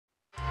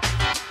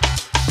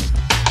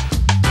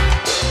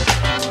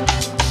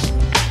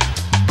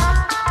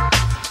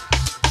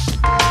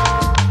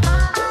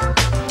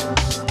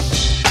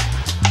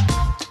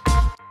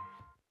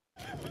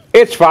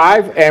It's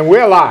 5 and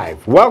we're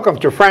live. Welcome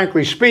to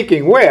Frankly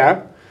Speaking,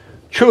 where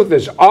truth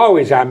is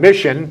always our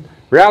mission,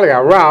 reality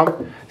our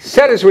realm.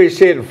 Said as we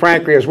see it in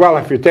Frankly as well.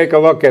 If you take a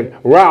look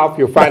at Ralph,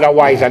 you'll find out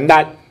why he's a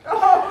nut.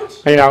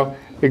 You know,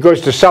 he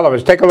goes to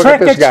Sullivan's. Take a look at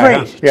this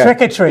guy. Huh? Yeah.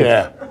 Trick or treat.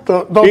 Yeah.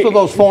 Those are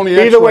those phony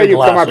X-ray Either way, you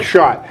glasses. come up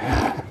short.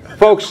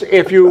 Folks,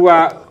 if you've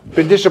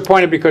been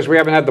disappointed because we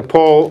haven't had the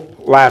poll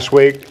last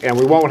week and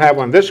we won't have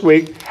one this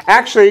week,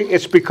 actually,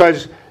 it's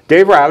because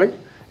Dave Riley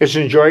is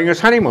enjoying his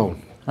honeymoon.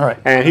 All right.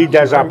 And he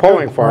does our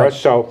polling for us,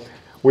 so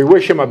we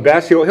wish him a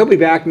best. He'll be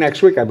back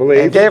next week, I believe.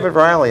 And David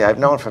Riley, I've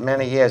known for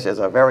many years, is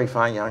a very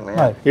fine young man.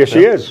 Right. Yes,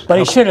 he is. But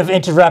he should have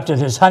interrupted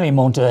his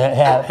honeymoon to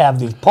have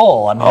the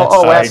poll. I mean,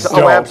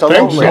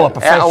 Absolutely. More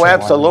professional. Oh,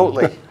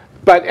 absolutely.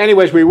 But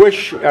anyways, we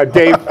wish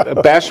Dave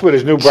best with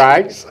his new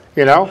bride,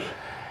 you know.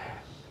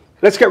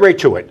 Let's get right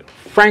to it.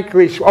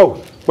 Frankly,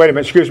 oh, wait a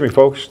minute, excuse me,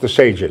 folks, the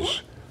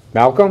sages.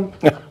 Malcolm,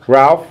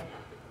 Ralph,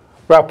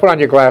 put on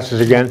your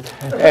glasses again,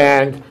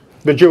 and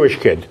the Jewish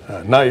kid.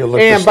 Now you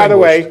look And by the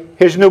way,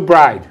 his new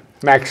bride,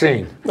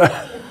 Maxine.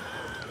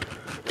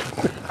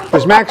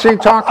 Does Maxine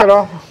talk at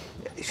all?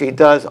 She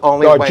does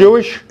only Oh, when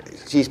Jewish?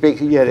 she speaks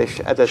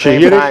Yiddish. At the She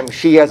same Yiddish? time,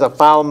 she has a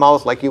foul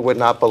mouth like you would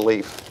not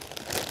believe.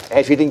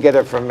 And she didn't get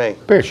it from me.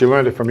 Yeah, she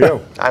learned it from you.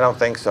 I don't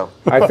think so.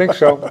 I think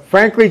so.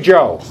 Frankly,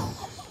 Joe,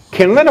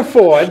 can Lynn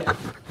afford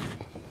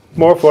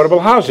more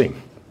affordable housing?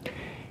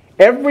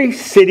 Every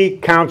city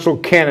council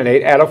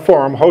candidate at a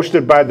forum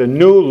hosted by the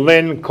new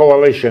Lynn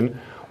Coalition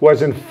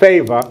was in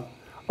favor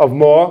of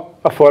more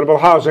affordable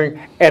housing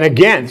and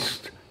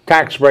against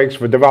tax breaks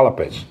for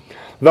developers.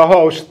 The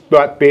host,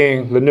 that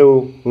being the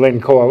new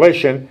Lynn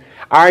Coalition,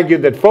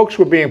 argued that folks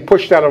were being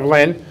pushed out of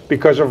Lynn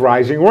because of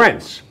rising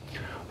rents.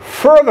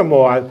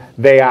 Furthermore,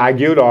 they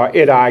argued, or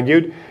it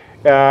argued,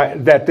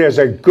 that there's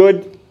a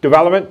good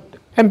development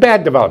and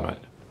bad development.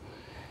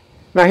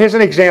 Now, here's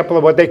an example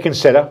of what they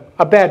consider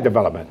a bad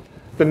development.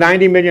 The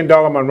 $90 million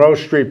Monroe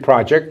Street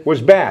project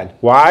was bad.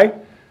 Why?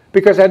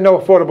 Because it had no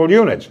affordable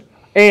units.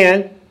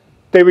 And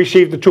they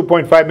received the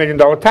 $2.5 million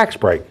tax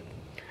break.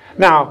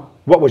 Now,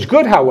 what was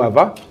good,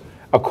 however,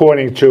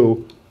 according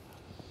to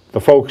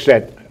the folks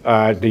at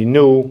the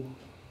new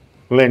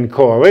Lynn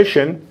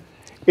Coalition,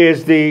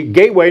 is the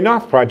Gateway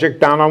North project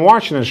down on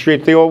Washington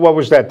Street, the old, what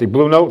was that, the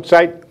Blue Note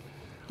site?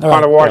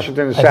 On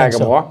Washington and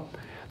Sagamore. So.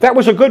 That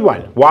was a good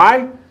one.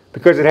 Why?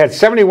 Because it had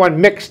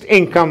 71 mixed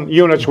income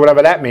units,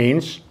 whatever that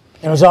means.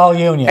 It was all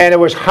union. And it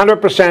was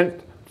 100%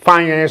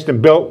 financed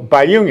and built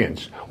by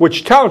unions,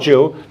 which tells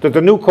you that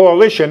the new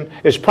coalition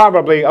is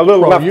probably a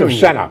little left of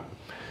center.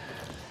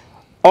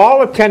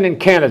 All attending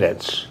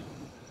candidates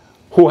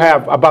who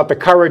have about the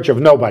courage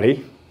of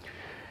nobody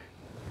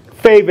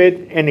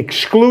favored an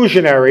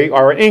exclusionary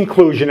or an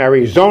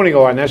inclusionary zoning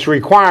ordinance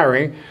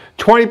requiring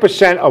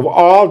 20% of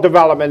all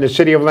development in the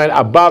city of Lynn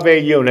above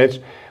 8 units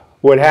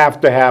would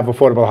have to have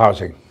affordable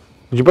housing.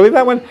 Did you believe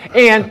that one?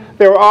 And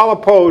they were all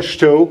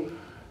opposed to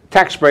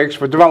tax breaks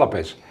for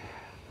developers.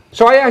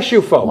 So I ask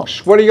you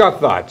folks, what are your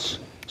thoughts?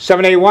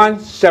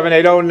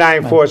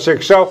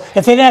 781-780-9460.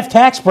 If they didn't have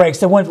tax breaks,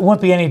 there wouldn't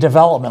be any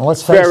development.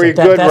 Let's face Very it.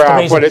 good,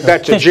 Ralph.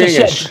 That's a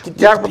genius.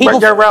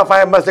 Ralph,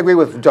 I must agree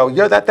with Joe.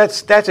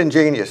 That's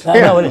ingenious. I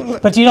know,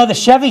 but you know, the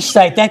Chevy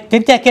site,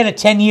 didn't that get a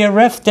 10-year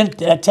RIF,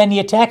 a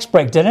 10-year tax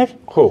break, didn't it?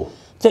 Who?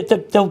 The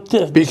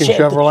Beacon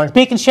Chevrolet? The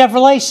Beacon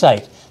Chevrolet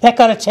site. That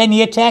got a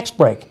 10-year tax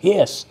break,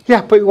 yes.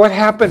 Yeah, but what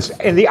happens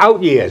in the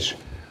out years?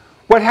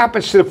 What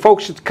happens to the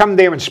folks that come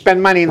there and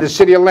spend money in the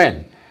city of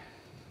Lynn?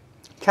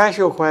 Can I ask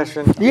you a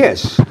question?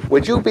 Yes.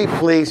 Would you be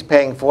pleased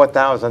paying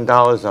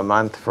 $4,000 a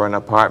month for an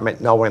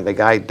apartment knowing the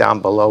guy down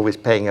below is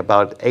paying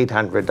about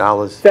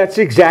 $800? That's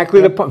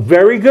exactly the point.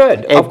 Very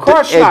good. Of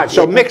course not.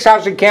 So mixed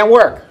housing can't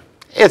work.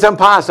 It's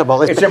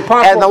impossible. It's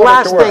impossible. And the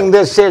last thing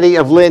this city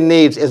of Lynn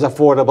needs is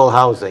affordable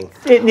housing.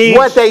 It needs.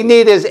 What they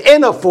need is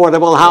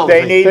inaffordable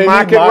housing. They need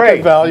market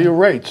rate. value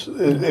rates.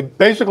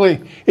 Basically,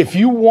 if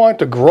you want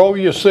to grow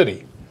your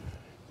city,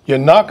 you're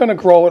not going to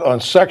grow it on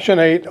Section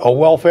 8 or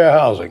welfare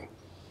housing.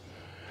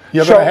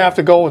 You're going to have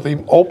to go with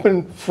the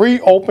free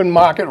open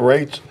market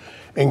rates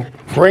and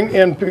bring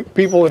in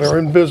people that are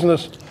in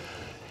business.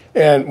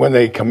 And when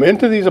they come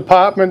into these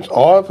apartments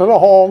or to the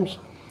homes,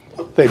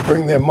 they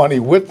bring their money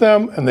with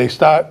them, and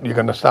you're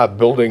going to start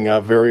building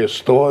various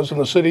stores in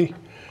the city,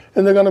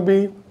 and they're going to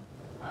be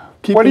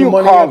keeping What do you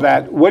money call in.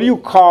 that? What do you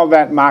call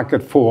that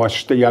market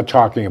force that you're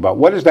talking about?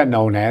 What is that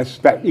known as?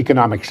 That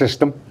economic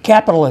system?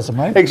 Capitalism,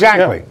 right?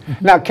 Exactly. Yeah.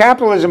 Now,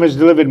 capitalism has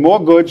delivered more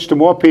goods to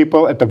more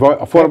people at the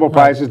affordable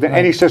prices than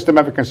any system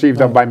ever conceived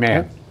of by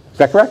man. Is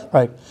that correct?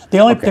 Right.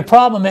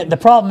 The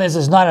problem is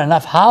there's not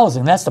enough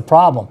housing. That's the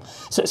problem.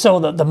 So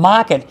the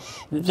market,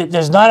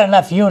 there's not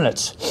enough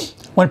units.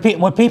 When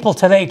people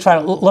today try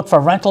to look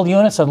for rental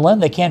units in Lynn,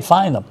 they can't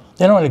find them.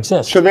 They don't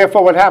exist. So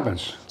therefore, what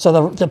happens?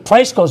 So the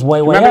price goes way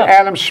up. Remember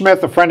Adam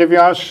Smith, a friend of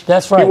yours?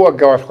 That's right. He wore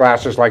golf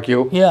glasses like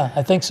you. Yeah,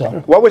 I think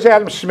so. What was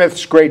Adam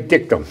Smith's great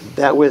dictum?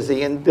 That was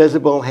the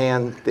invisible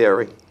hand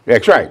theory.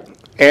 That's right.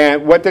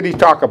 And what did he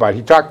talk about?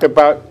 He talked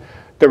about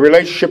the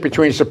relationship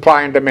between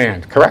supply and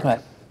demand, correct?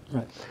 Right.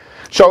 Right.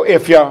 So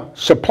if your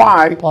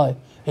supply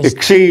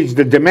exceeds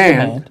the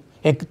demand,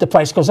 the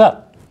price goes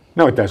up.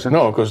 No, it doesn't.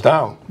 No, it goes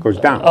down. It goes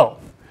down. Oh,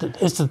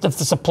 if the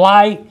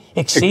supply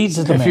exceeds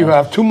the demand. If you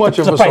have too much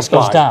of a the price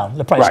supply. goes down.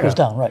 The price Right. goes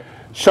down, right.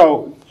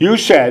 So you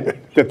said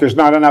that there's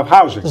not enough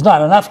housing. There's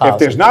not enough housing. If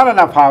there's not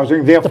enough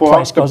housing, therefore the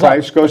price goes up.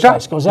 The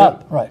price goes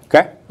up, right.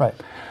 Okay? Right.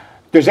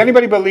 Does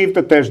anybody believe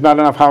that there's not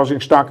enough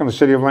housing stock in the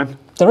city of Lynn?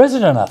 There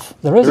isn't enough.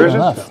 There isn't isn't?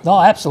 enough. No,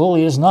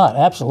 absolutely is not.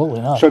 Absolutely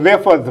not. So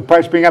therefore, the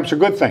price being up is a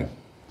good thing.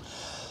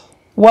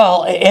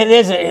 Well, it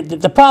is.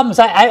 The problem is,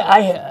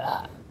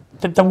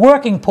 the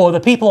working poor, the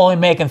people only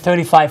making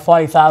 $35,000,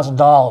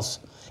 $40,000,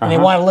 and they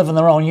want to live in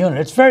their own unit.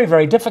 It's very,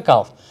 very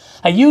difficult.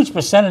 A huge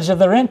percentage of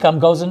their income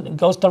goes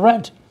to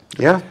rent.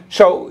 Yeah.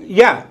 So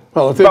yeah,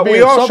 Well, if they're but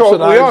being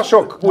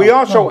subsidized- we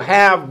also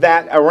have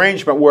that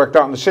arrangement worked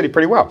out in the city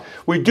pretty well.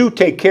 We do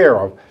take care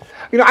of.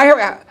 You know,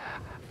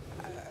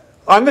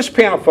 on this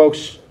panel,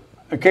 folks.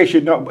 In case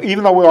you know,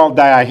 even though we all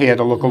dye our hair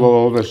to look a little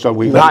older, so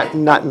we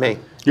Not me.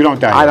 You don't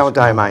dye. I don't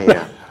dye my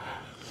hair.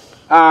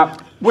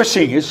 We're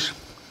seniors.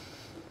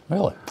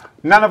 Really?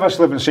 None of us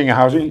live in senior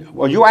housing.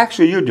 Well, you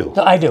do.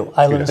 I do.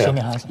 I live in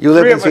senior housing. You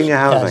live Three in of us- senior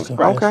housing.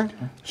 Yes, Okay.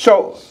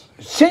 So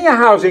senior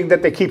housing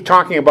that they keep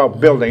talking about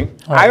building,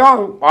 I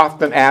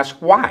often ask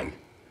why.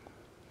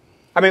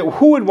 I mean,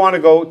 who would want to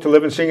go to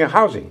live in senior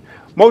housing?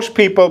 Most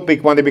people,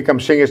 when they become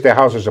seniors, their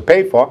houses are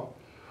paid for,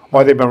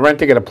 or they've been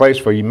renting at a place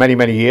for many,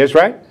 many years,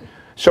 right?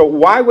 So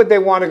why would they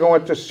want to go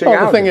into senior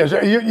housing? The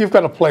thing is, you've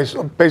got a place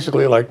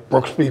basically like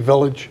Brooksby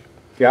Village.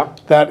 Yeah.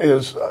 That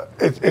is,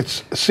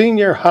 it's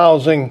senior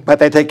housing. But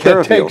they take care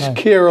of you. That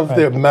takes care of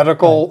their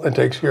medical and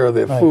takes care of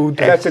their food.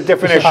 That's a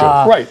different issue.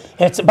 Right.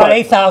 It's about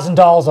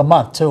 $8,000 a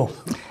month too.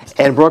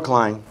 And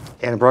Brookline,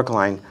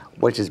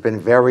 which has been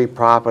very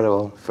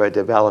profitable for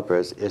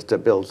developers, is to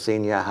build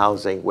senior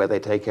housing where they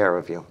take care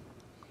of you.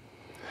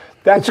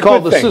 That's It's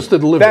called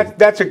assisted living.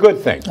 That's a good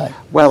thing.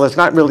 Well, it's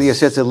not really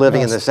assisted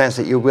living in the sense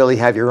that you really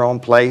have your own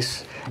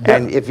place.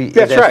 And if you,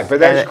 That's right, but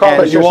that's called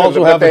But you assisted,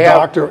 also but have they a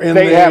doctor in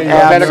they there.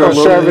 have medical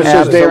Absolutely,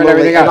 services there and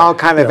everything and all else.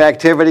 kind of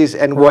activities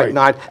and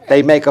whatnot.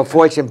 They make a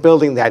fortune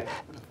building that.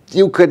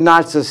 You could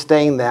not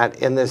sustain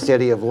that in the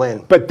city of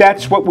Lynn. But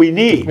that's what we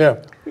need. Yeah.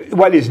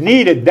 What is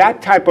needed,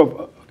 that type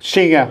of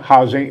senior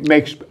housing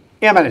makes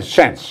eminent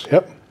sense.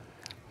 Yep.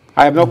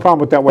 I have no problem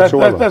with that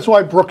whatsoever. That's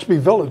why Brooksby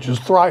Village is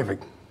thriving.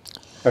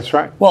 That's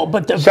right. Well,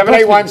 but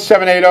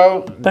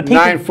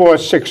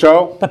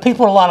 781-780-9460. But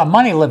people with a lot of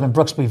money live in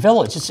Brooksby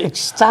Village.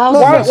 It's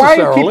thousands. Why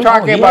do you keep necessarily.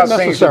 talking Oh, about not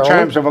things in necessarily.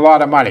 terms of a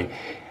lot of money?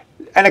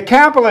 In a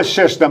capitalist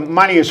system,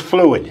 money is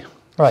fluid.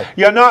 Right.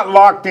 You're not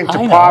locked into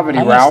I know, poverty,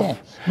 I Ralph.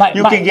 understand.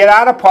 You can get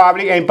out of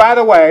poverty, and by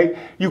the way,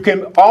 you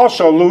can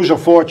also lose a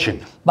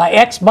fortune. My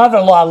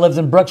ex-mother-in-law lives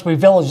in Brooksby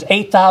Village,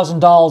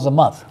 $8,000 a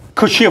month.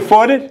 Could she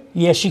afford it?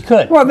 Yes, she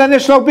could. Well, then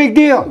it's no big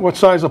deal. What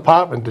size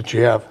apartment did she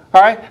have?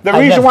 All right. The I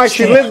reason never why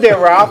she seen- lived there,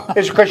 Ralph,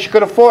 is because she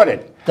could afford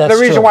it. That's the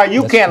reason true. why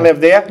you That's can't true.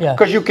 live there, Yeah.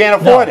 because you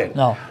can't afford it.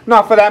 No.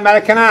 Not for that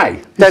matter, can I?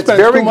 That's spends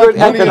very too much good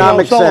money in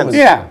economic Sullivan. sense.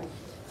 Yeah.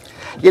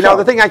 You know, So-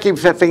 the thing I keep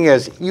thinking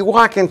is, you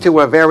walk into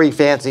a very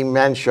fancy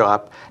men's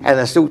shop and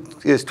a suit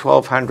is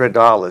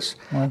 $1,200.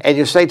 And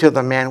you say to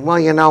the man, well,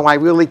 you know, I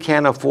really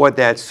can't afford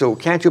that suit.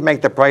 Can't you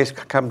make the price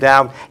come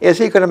down? Is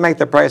he going to make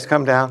the price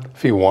come down?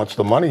 If he wants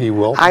the money, he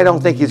will. I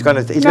don't think he's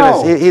going to.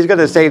 No. He's going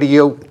to say to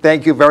you,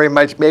 thank you very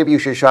much. Maybe you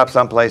should shop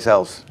someplace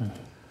else.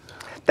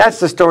 That's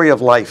the story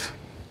of life.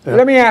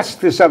 Let me ask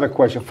this other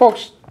question.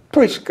 Folks,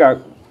 please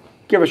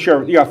give us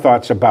your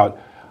thoughts about,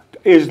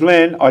 is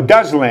Lynn, or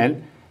does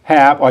Lynn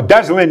have, or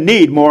does Lynn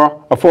need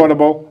more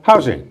affordable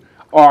housing?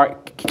 Or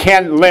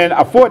can Lynn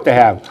afford to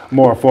have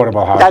more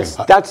affordable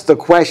housing? That's the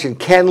question.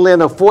 Can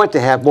Lynn afford to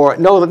have more?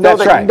 No,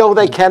 That's right. no,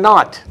 they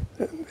cannot.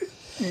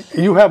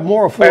 You have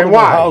more affordable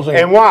why? housing.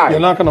 And why? You're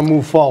not going to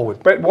move forward.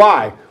 But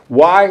why?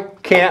 Why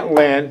can't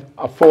Lynn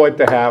afford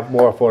to have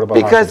more affordable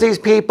Because housing? these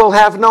people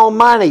have no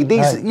money.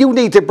 Right. You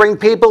need to bring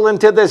people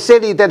into the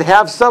city that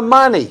have some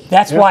money.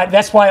 That's why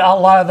a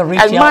lot of the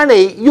retail... And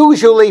money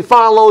usually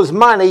follows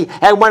money,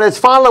 and when it's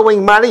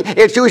following money,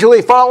 it's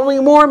usually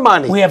following more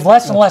money. We have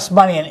less and less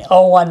money in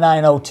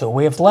 01902.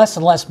 We have less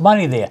and less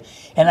money there.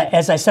 And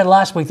as I said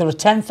last week, there were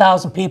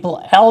 10,000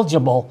 people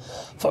eligible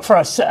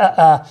for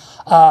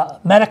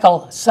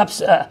medical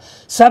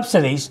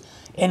subsidies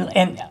in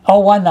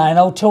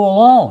 01902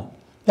 alone.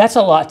 That's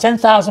a lot.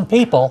 10,000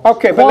 people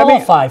Okay, but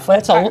qualify for.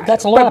 That's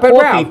a lot of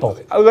poor Ralph, people.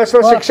 Let's A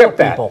lot of accept poor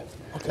that. people.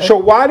 Okay. So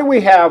why do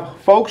we have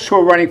folks who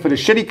are running for the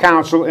city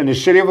council in the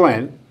city of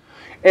Lynn,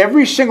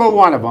 every single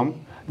one of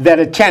them that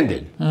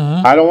attended?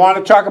 I don't want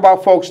to talk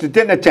about folks that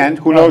didn't attend,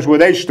 who knows where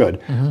they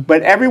stood,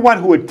 but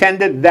everyone who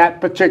attended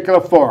that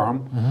particular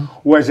forum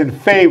was in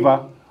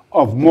favor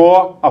of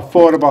more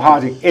affordable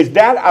housing. Is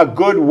that a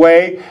good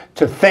way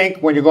to think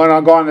when you're going to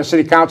go on the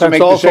city council and That's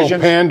make also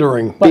decisions?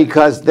 pandering.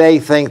 Because they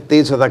think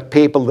these are the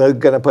people that are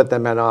going to put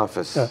them in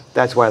office.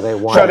 That's why they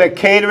want So it. they're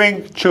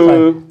catering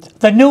to...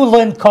 The New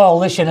Lynn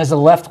Coalition is a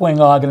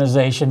left-wing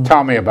organization.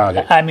 Tell me about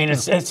it. I mean,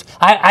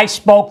 I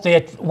spoke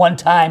there one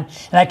time,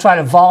 and I try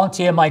to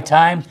volunteer my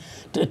time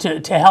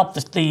to help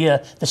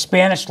the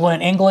Spanish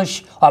learn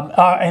English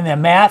and their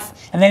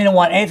math, and they didn't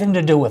want anything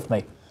to do with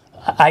me.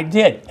 I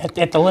did.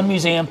 At the Lynn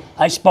Museum,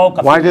 I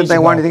spoke. Why didn't they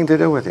want anything to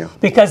do with you?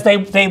 Because they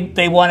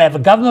want to have a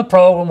government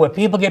program where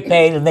people get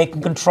paid and they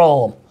can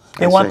control them.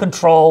 They want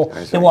control.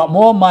 They want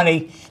more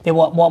money. They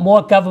want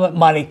more government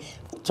money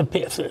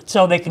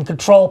so they can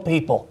control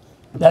people.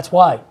 That's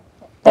why.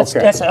 That's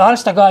the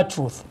honest to God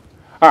truth.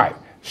 All right.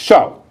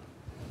 So,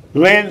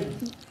 Lynn,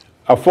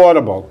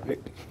 affordable.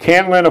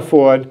 Can Lynn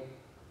afford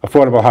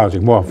affordable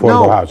housing, more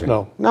affordable housing?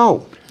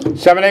 No.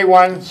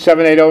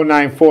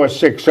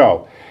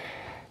 781-780-9460.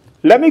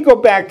 Let me go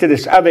back to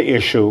this other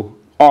issue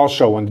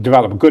also on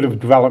development, good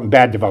development,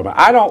 bad development.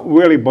 I don't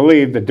really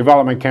believe that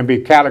development can be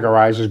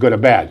categorized as good or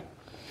bad.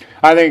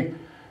 I think,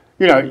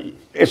 you know,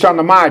 it's on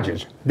the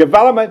margins.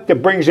 Development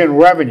that brings in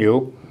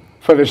revenue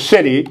for the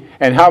city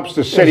and helps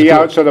the city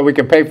out so that we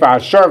can pay for our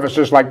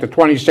services like the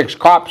 26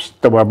 cops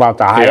that we're about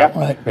to hire.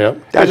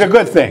 That's a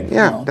good thing.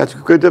 Yeah, that's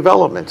good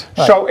development.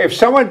 So if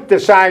someone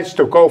decides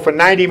to go for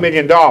 $90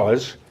 million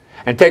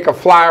and take a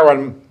flyer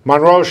on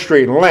Monroe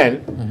Street in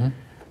Lynn,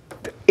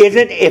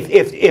 isn't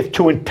if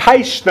to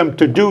entice them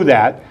to do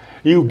that,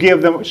 you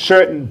give them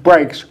certain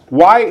breaks,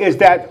 why is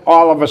that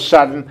all of a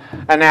sudden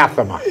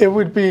anathema? It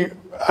would be,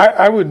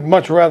 I would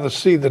much rather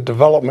see the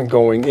development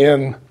going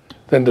in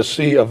than to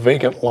see a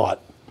vacant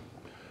lot.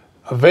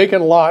 A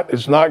vacant lot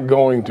is not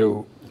going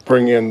to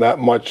bring in that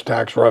much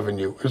tax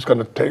revenue. It's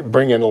going to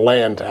bring in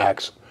land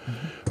tax.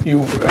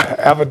 You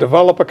have a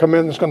developer come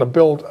in that's going to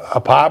build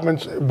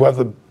apartments,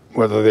 whether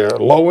they're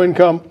low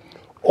income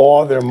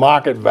or their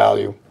market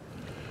value.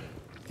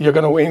 You're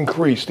going to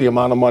increase the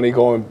amount of money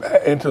going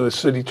into the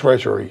city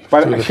treasury.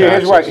 But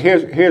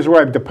here's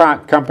where I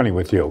depart company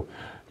with you.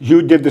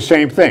 You did the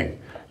same thing.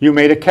 You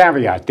made a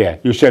caveat there.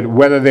 You said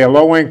whether they're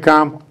low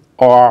income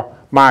or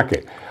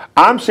market.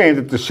 I'm saying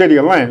that the city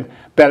of Lynn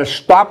better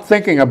stop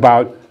thinking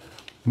about,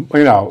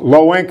 you know,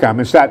 low income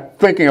and start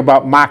thinking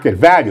about market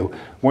value.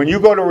 When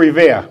you go to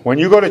Revere, when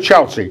you go to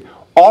Chelsea,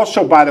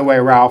 also, by the way,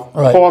 Ralph,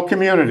 poor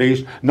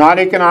communities, not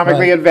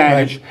economically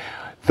advantaged,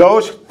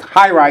 those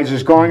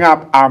high-rises going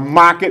up are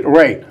market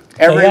rate,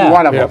 every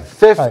one of them.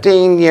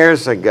 15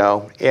 years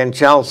ago in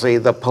Chelsea,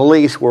 the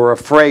police were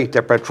afraid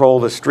to patrol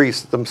the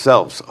streets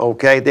themselves,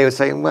 okay? They would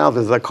say, well,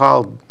 there's a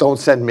call, don't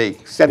send me,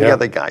 send the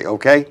other guy,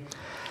 okay?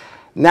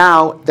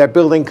 Now they're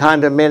building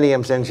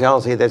condominiums in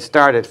Chelsea that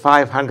start at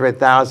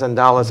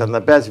 $500,000, and the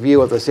best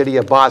view of the city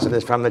of Boston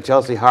is from the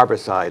Chelsea Harbor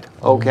side,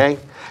 okay?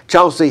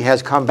 Chelsea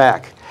has come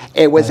back.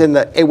 It was in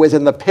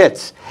the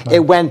pits. It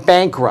went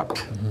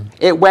bankrupt.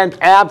 It went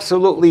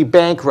absolutely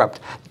bankrupt.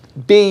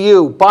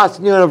 BU,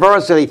 Boston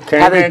University,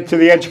 had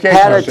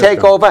to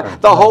take over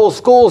the whole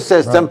school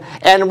system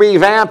and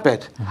revamp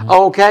it.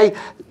 Okay,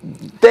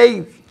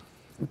 they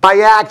by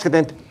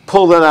accident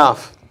pulled it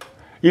off.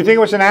 You think it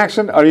was an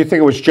accident, or do you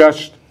think it was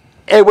just?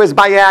 It was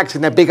by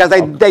accident because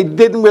they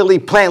didn't really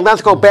plan.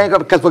 Let's go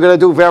bankrupt because we're going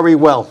to do very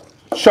well.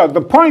 So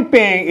the point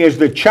being is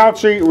that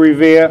Chelsea,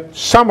 Revere,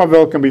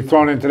 Somerville can be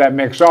thrown into that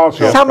mix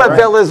also.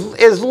 Somerville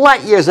is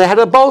light years ahead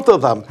of both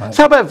of them.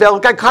 Somerville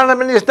got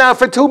condominiums now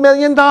for $2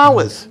 million.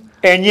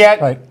 And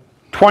yet,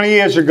 20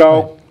 years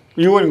ago,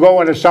 you wouldn't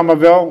go into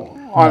Somerville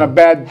on a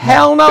bad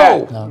Hell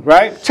no. Bet,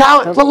 right?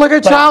 Look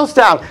at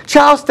Charlestown.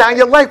 Charlestown,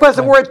 your life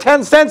wasn't worth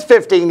 10 cents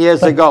 15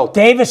 years ago.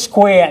 Davis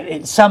Square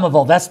in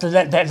Somerville, that's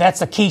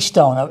the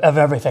keystone of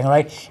everything,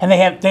 right? And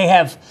they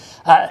have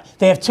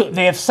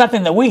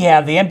something that we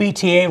have, the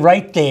MBTA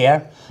right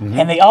there,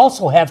 and they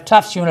also have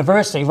Tufts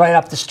University right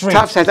up the street.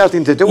 Tufts has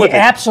nothing to do with it.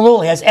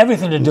 Absolutely, has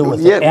everything to do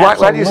with it.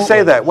 Why do you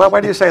say that?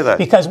 Why do you say that?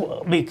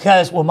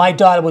 Because when my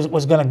daughter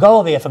was going to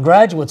go there for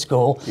graduate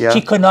school,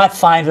 she could not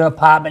find an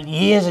apartment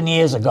years and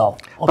years ago.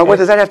 Okay? But what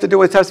does that have to do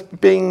with us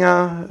being?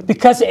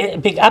 Because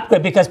big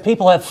upgrade. Because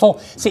people have full.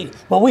 See,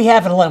 what we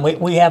have in Lynn,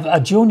 we have a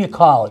junior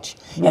college.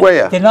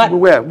 Where? They're not.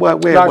 Where?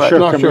 North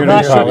Shore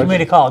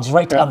Community College,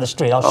 right down the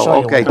street. I'll show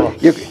you. Okay.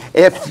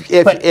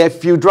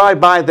 If you drive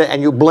by there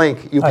and you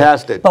blink, you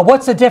passed it. But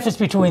what's the difference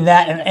between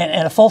that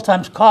and a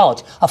full-time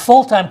college? A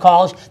full-time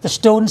college, the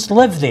students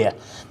live there.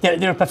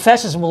 Their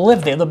professors will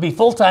live there. There'll be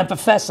full-time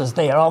professors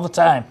there all the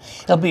time.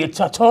 It'll be a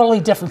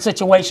totally different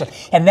situation.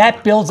 And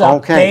that builds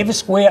up Davis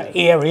Square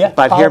area.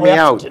 But hear me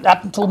out.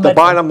 Up until the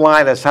bottom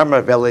line of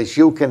Somerville is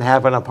you can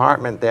have an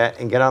apartment there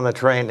and get on the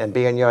train and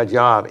be in your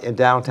job in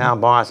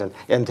downtown Boston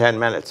in 10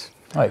 minutes.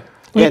 Right.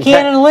 You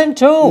can in Lynn,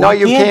 too. No,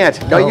 you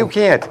can't. No, you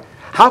can't.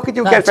 How could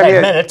you get from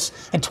here? 10 minutes.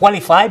 In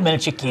 25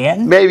 minutes you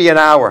can. Maybe an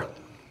hour.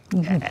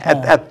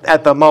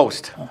 At the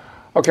most.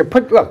 Okay,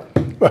 look,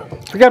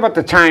 forget about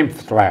the time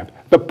slab.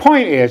 The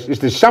point is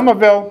the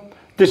Somerville,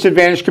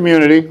 disadvantaged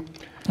community,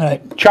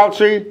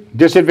 Chelsea,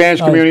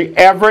 disadvantaged community,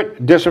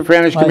 Everett,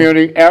 disadvantaged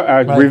community,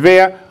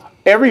 Revere,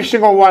 every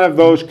single one of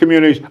those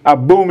communities are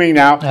booming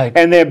now,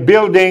 and they're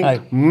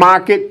building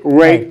market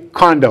rate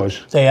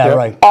condos. They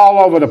are,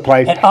 all over the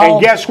place.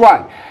 And guess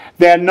what?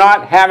 They're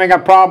not having a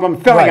problem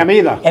filling them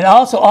either. And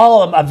also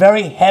all of them are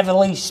very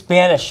heavily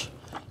Spanish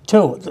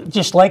too,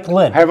 just like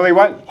Lynn. Heavily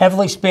what?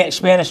 Heavily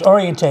Spanish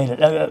orientated,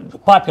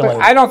 populated.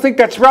 I don't think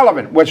that's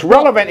relevant. What's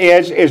relevant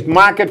is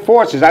market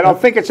forces. I don't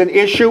think it's an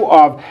issue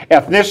of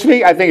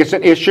ethnicity. I think it's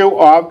an issue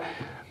of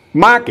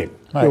market.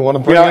 You want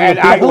to bring in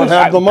the people and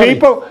have the money.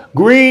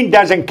 Green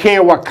doesn't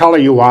care what color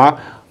you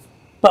are.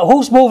 But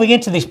who's moving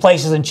into these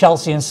places in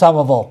Chelsea and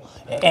Somerville?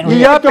 And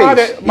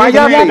My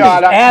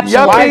granddaughter,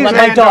 absolutely. my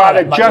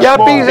granddaughter just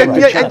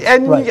moved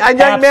and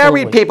young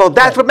married people.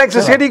 That's what makes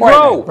a city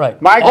grow.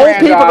 Right. My Old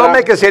people granddaughter don't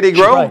make a city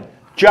grow.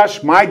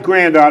 Right. My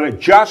granddaughter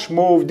just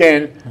moved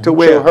in to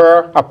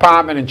her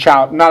apartment in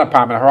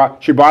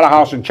she bought a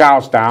house in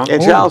Charlestown. In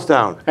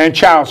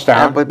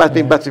Charlestown. But But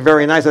it's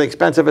very nice and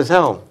expensive as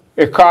hell.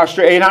 it cost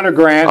her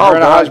 $800,000. Oh,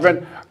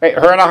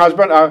 Her and her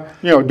husband are,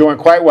 doing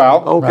quite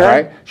well. Okay.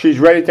 Right? She's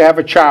ready to have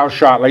a child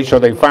shortly, so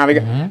they finally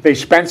they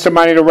spent some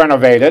money to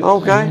renovate it.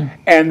 Okay.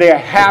 And they're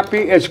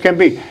happy as can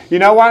be. You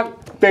know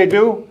what they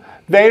do?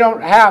 They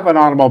don't have an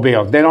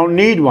automobile. They don't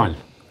need one.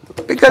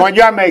 Because Point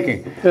you're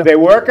making. They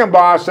work in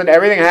Boston.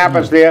 Everything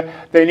happens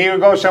there. They need to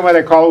go somewhere.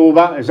 They call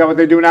Uber. Is that what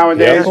they do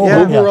nowadays?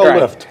 Yeah. Uber or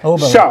Right. Lyft.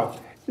 So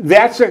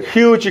that's a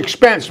huge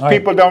expense.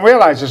 People don't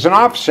realize it's an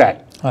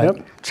offset.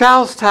 Yep.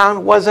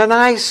 Charlestown was an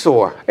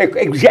eyesore.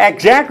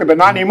 Exactly, but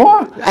not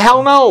anymore.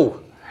 Hell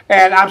no.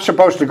 And I'm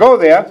supposed to go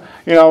there,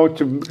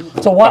 to.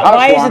 So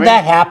why isn't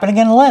that happening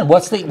in Lynn?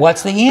 What's the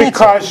answer?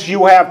 Because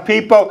you have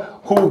people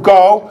who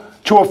go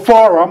to a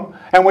forum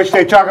in which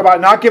they talk about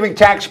not giving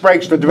tax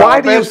breaks to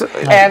developers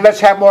and let's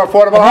have more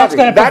affordable housing.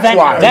 That's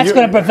why. That's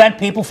going to prevent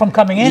people from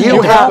coming in.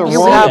 You have a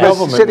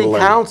government city in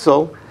Lynn.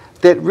 council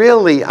that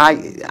really,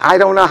 I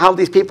don't know how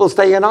these people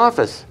stay in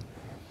office.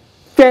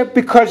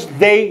 Because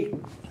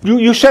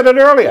you said it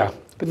earlier,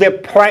 they're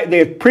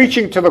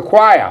preaching to the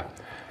choir.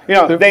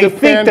 They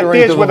think that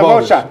this is where the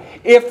votes are.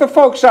 If the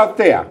folks out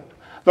there,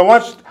 the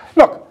ones,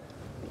 look,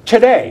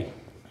 today,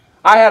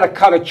 I had to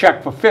cut a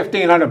check for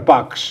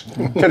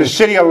 $1,500 to the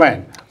city of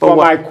Lynn for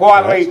my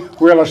quarterly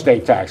real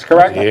estate tax,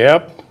 correct?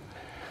 Yep.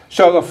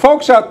 So the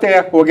folks out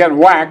there will get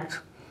whacked.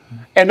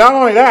 And not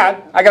only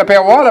that, I got to pay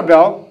a water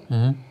bill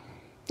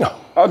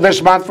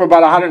this month for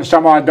about $100 and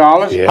some odd.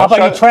 Yeah. How about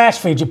your trash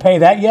fee? Did you pay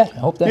that yet? I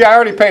hope that. Yeah, I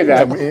already paid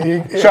that.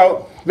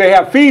 So they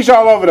have fees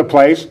all over the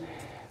place.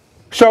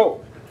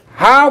 So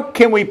how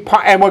can we,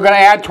 and we're going to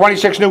add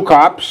 26 new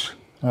cops.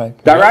 Right.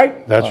 Is that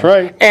right? That's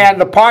right. And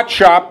the pot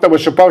shop that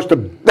was supposed to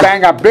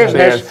bang up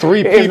business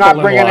is not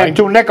bringing in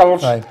 2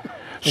 nickels. Right.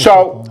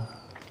 So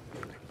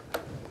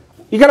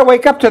you got to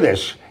wake up to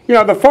this.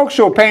 The folks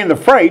who are paying the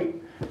freight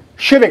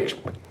should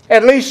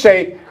at least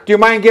say, do you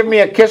mind giving me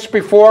a kiss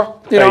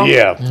before?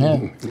 Yeah.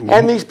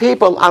 And these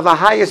people are the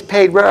highest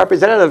paid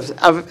representatives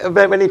of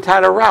any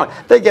town around.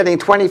 They're getting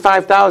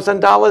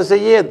 $25,000 a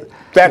year.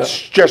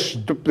 That's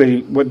just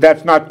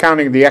that's not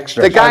counting the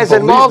extras. The guys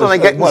in Malden are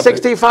getting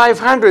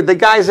 $6,500. The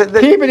guys at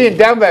Peabody and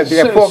Denver, they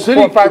get 4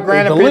 or 5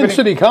 grand. The Lynn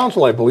City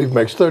Council, I believe,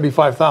 makes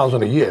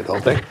 $35,000 a year,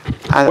 don't they?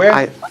 Where?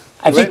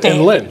 I think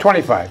In Lynn.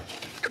 25.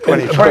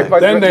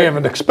 Then they have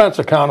an expense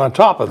account on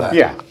top of that.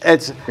 Yeah.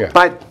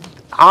 But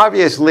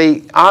obviously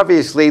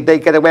they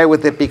get away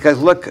with it because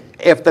look,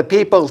 if the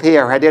people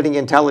here had any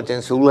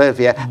intelligence who live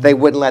here, they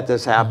wouldn't let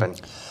this happen.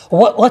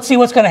 Let's see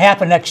what's going to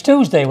happen next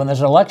Tuesday when there's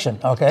an election,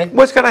 okay?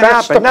 What's going to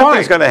happen?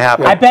 Nothing's going to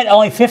happen. I bet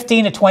only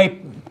 15 to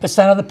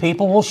 20% of the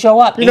people will show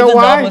up, You know even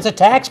why? though it's a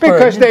tax burden.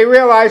 Because they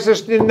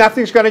realize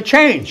nothing's going to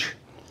change.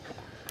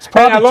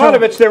 And a lot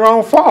of it's their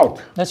own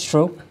fault. That's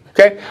true.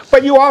 Okay?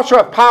 But you also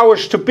have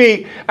powers to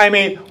be,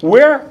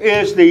 where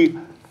is the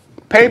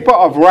paper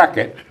of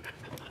record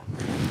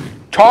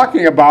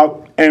talking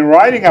about and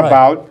writing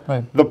about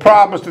the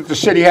problems that the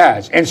city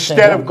has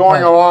instead of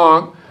going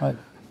along,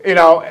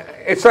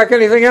 it's like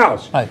anything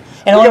else. Right.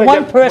 And only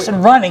one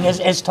person running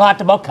has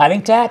talked about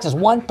cutting taxes.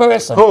 One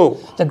person. Who?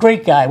 The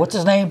Greek guy. What's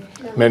his name?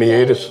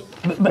 Maniatis.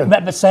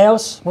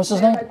 Mateos? What's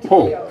his name?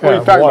 Who? What are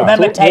you talking about?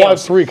 Mateos. Ward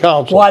 3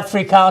 Council. Ward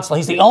 3 Council.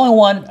 He's the only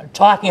one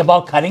talking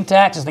about cutting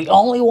taxes. The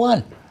only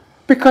one.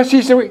 Because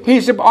he's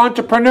an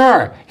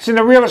entrepreneur. He's in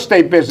the real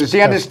estate business.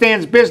 He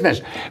understands business.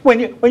 When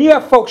you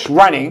have folks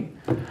running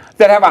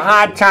that have a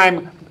hard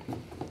time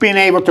being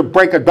able to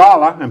break a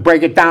dollar and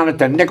break it down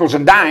into nickels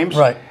and dimes,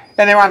 right,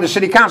 and they're on the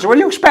city council, what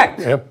do you expect?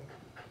 Yep.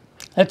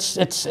 It's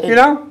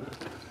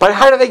But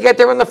how do they get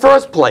there in the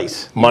first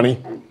place?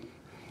 Money.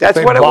 That's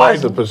They what it buy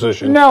was. the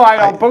position. No, I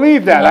don't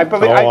believe that. I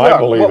believe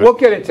it. We'll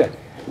get into it.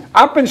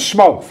 Up in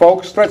smoke,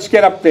 folks. Let's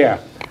get up there.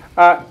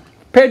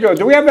 Pedro,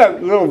 do we have a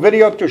little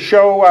video to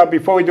show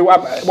before we do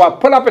up? Well,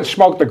 put up in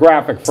smoke the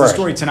graphic first. The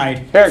story tonight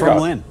Here it from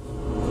goes. Lynn.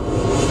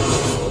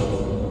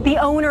 The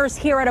owners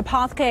here at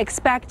Apopka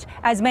expect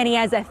as many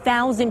as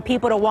 1,000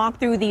 people to walk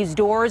through these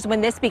doors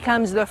when this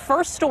becomes the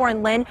first store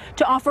in Lynn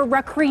to offer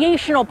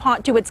recreational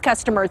pot to its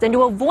customers. And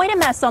to avoid a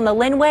mess on the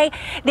Lynnway,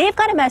 they've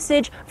got a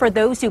message for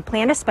those who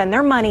plan to spend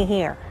their money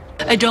here.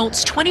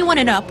 Adults 21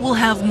 and up will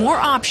have more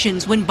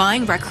options when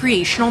buying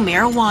recreational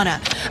marijuana.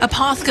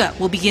 Apopka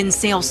will begin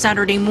sales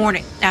Saturday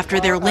morning after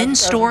their Lynn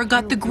store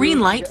got the green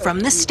light from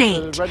the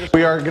state.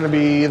 We are going to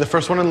be the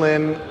first one in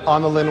Lynn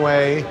on the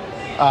Lynnway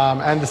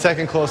and the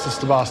second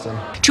closest to Boston.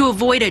 To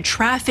avoid a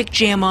traffic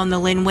jam on the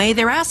Linway,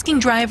 they're asking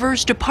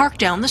drivers to park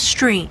down the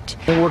street.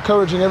 And we're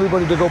encouraging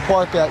everybody to go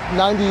park at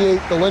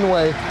 98 the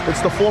Linway.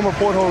 It's the former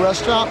Porthole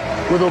restaurant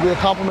where there'll be a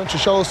complimentary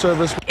shuttle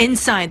service.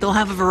 Inside, they'll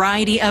have a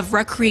variety of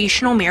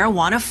recreational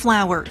marijuana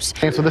flowers.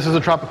 And so this is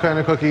a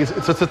Tropicana cookies.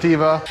 It's a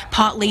sativa.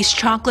 Pot-laced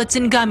chocolates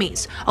and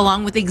gummies,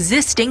 along with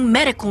existing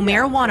medical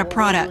marijuana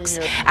products.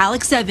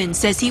 Alex Evans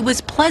says he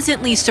was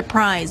pleasantly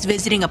surprised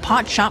visiting a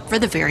pot shop for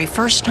the very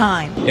first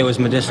time. It was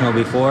medicinal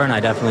before, and I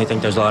definitely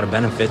think there's a lot of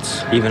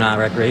benefits, even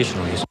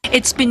recreationally.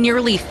 It's been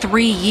nearly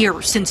 3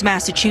 years since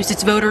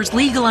Massachusetts voters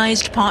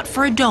legalized pot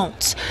for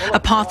adults.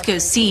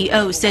 Apothca's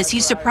CEO says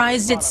he's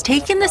surprised it's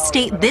taken the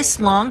state this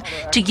long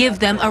to give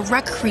them a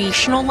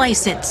recreational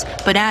license,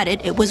 but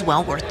added it was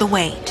well worth the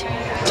wait.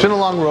 It's been a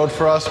long road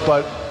for us,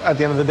 but at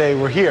the end of the day,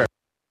 we're here.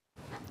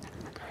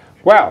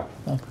 Well,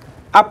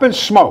 up in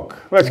smoke.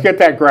 Let's get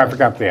that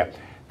graphic up there.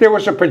 There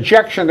was a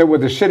projection that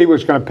the city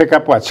was going to pick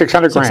up, what,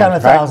 $600,000,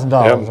 right? $600,000.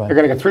 Right. They're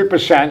going to get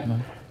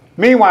 3%.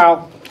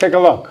 Meanwhile, take a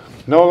look.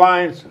 No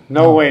lines,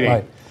 no waiting.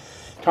 Right.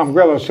 Tom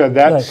Grillo said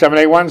that. Right.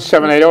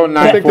 781-780-9460.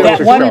 I think there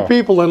were 20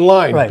 people in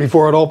line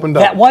before it opened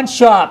up. That one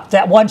shop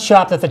that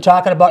they're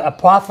talking about,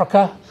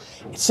 Apotheca,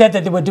 said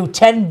that they would do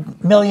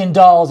 $10 million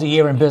a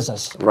year in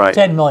business. Right.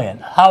 $10 million.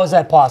 How is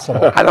that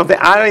possible? I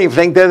don't even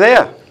think they're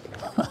there.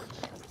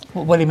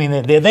 What do you mean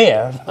they're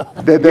there?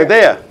 They're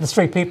there. There's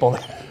 3 people.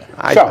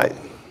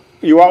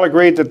 You all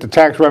agreed that the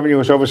tax revenue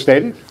was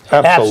overstated?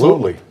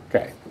 Absolutely.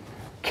 Okay.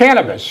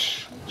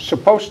 Cannabis,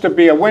 supposed to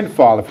be a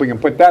windfall, if we can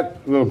put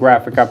that little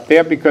graphic up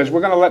there, because we're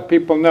going to let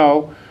people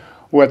know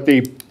what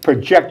the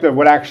projected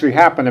would actually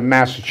happen in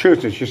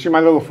Massachusetts. You see my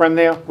little friend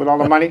there with all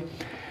the money?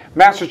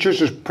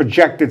 Massachusetts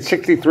projected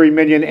 $63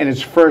 million in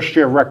its first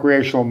year of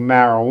recreational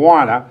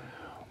marijuana,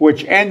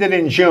 which ended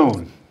in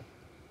June.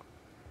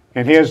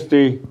 And here's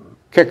the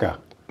kicker.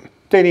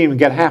 They didn't even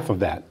get half of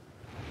that.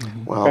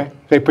 Well, okay?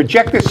 They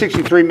projected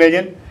 $63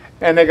 million,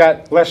 and they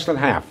got less than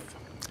half.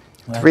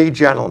 3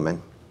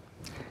 gentlemen.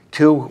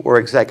 2 were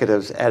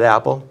executives at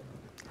Apple,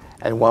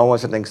 and 1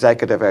 was an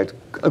executive at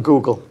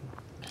Google.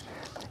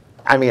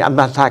 I mean, I'm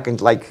not talking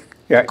like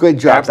good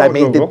jobs. Apple, I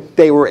mean, Google.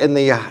 they were in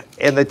the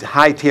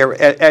high tier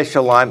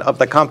echelon of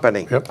the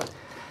company. Yep.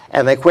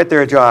 And they quit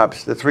their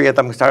jobs. The 3 of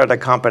them started a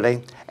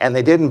company, and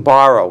they didn't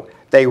borrow.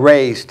 They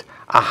raised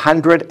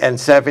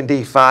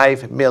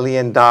 $175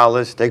 million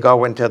to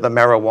go into the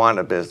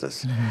marijuana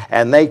business.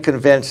 And they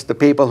convinced the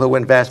people who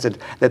invested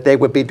that they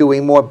would be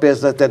doing more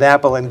business than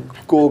Apple and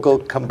Google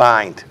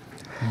combined.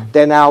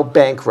 They're now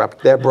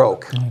bankrupt. They're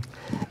broke.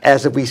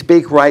 As we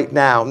speak right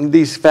now,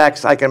 these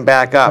facts I can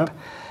back up.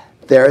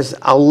 There's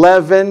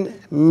 11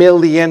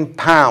 million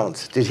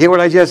pounds. Did you hear what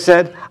I just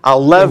said?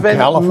 11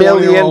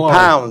 million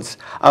pounds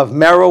of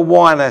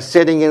marijuana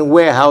sitting in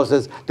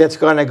warehouses that's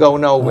going to go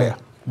nowhere.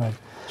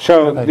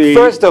 So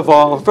First of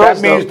all, that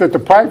means that the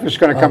price is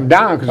going to come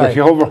down because if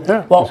you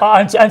Well,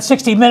 on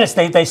 60 Minutes,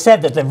 they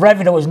said that the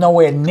revenue was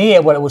nowhere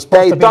near what it was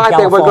supposed to be in California.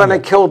 They thought they were going to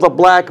kill the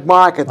black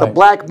market. The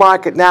black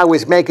market now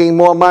is making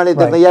more money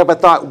than they ever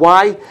thought.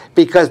 Why?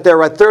 Because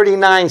there are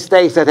 39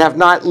 states that have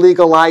not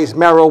legalized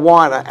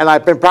marijuana, and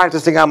I've been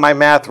practicing on my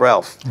math,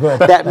 Ralph.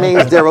 That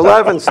means there are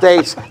 11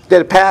 states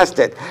that passed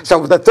it.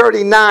 So the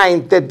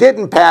 39 that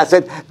didn't pass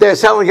it, they're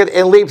selling it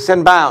in leaps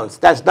and bounds.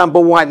 That's number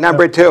 1.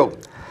 Number 2.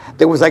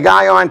 There was a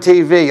guy on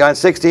TV on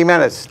 60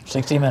 Minutes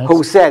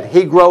who said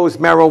he grows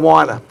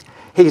marijuana.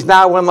 He's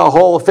now in the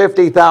hole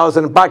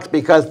 $50,000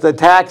 because the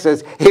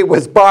taxes, he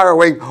was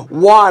borrowing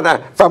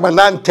water from an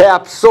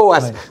untapped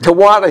source to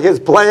water his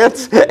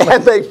plants,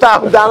 and they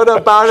found out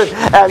about it,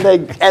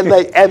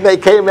 and they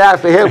came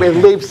after him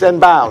in leaps and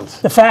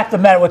bounds. The fact of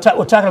the matter, we're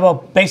talking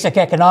about basic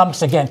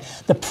economics again.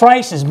 The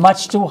price is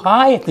much too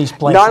high at these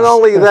places. Not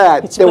only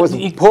that, there was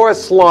a poor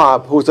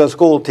slob who's a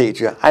school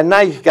teacher, a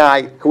nice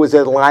guy who was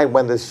in line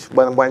when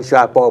one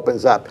shop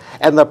opens up,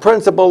 and the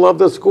principal of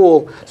the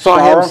school saw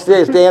him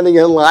standing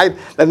in line.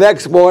 The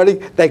next morning,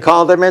 they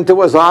called him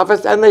into his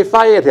office and they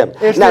fired him.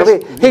 Now,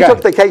 he took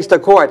the case to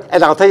court,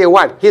 and I'll tell you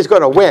what, he's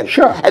going to win.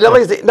 Sure. And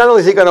not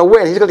only is he going to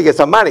win, he's going to get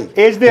some money.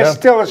 Is there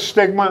still a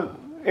stigma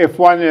if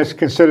one is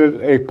considered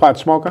a pot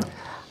smoker?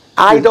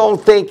 I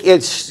don't think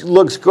it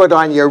looks good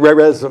on your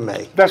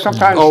resume. That's what I'm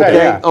trying to say.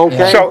 Yeah.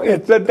 Okay. So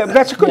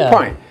that's a good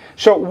point.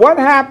 So what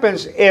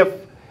happens if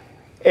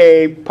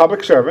a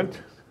public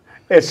servant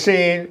is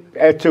seen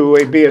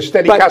to be a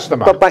steady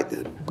customer?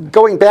 But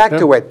going back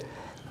to it,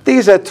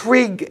 these are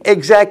 3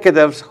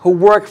 executives who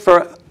work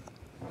for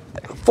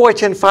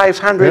Fortune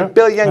 500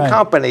 billion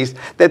companies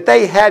that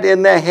they had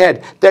in their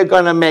head they're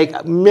going to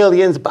make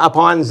millions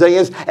upon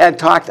zillions, and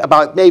talked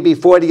about maybe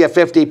 40 or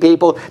 50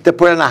 people to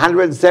put in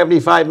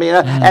 $175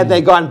 million, and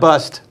they gone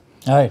bust.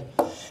 All right.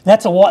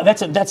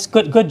 That's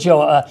good,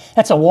 Joe.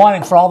 That's a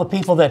warning for all the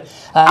people that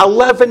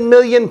 11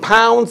 million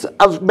pounds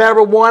of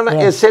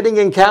marijuana is sitting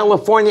in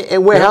California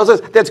in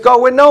warehouses that's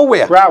going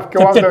nowhere. Ralph,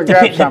 go on there and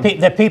grab some.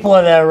 The people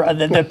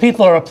the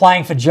people are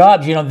applying for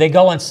jobs. You know, they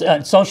go on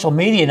social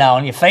media now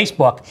on your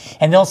Facebook,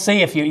 and they'll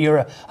see if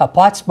you're a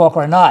pot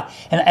smoker or not.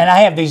 And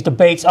I have these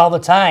debates all the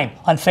time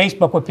on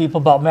Facebook with people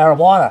about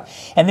marijuana.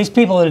 And these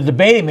people that are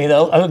debating me,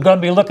 are going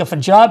to be looking for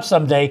jobs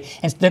someday,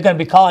 and they're going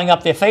to be calling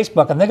up their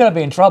Facebook, and they're going to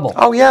be in trouble.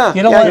 Oh yeah,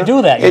 you don't want to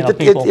do that.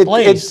 People,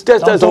 please. It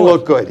just doesn't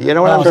look good. You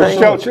know what I'm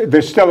saying?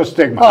 There's still a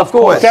stigma. Of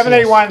course.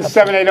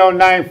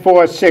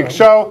 781-780-946.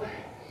 So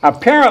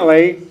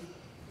apparently,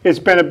 it's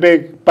been a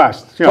big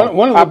bust. You know,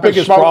 one of the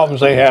biggest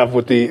problems they have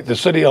with the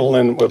city of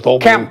Lynn with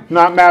opening hemp,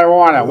 not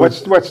marijuana.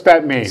 What's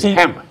that mean?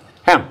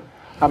 Hemp.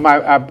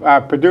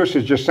 Our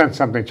producers just sent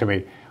something to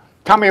me.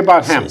 Tell me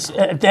about hemp.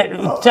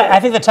 I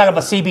think they're talking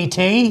about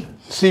CBD.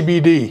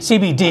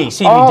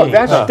 CBD. Oh,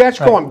 that's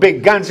going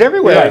big guns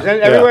everywhere.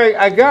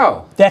 Everywhere I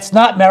go. That's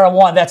not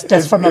marijuana.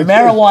 That's from a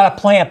marijuana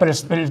plant, but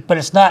it's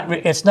not.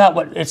 It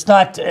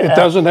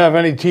doesn't have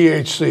any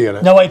THC in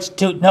it. No,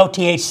 no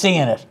THC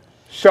in it.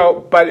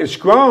 So, but it's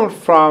grown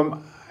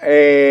from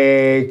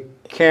a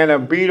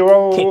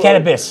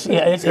cannabis.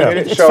 Yeah,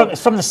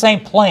 it's from the same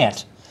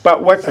plant.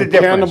 But what's the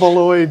difference?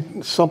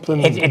 Cannabinoid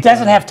something. It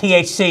doesn't have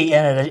THC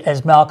in it,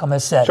 as Malcolm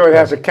has said. So it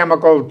has a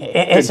chemical.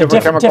 It's a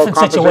different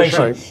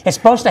situation. Right. It's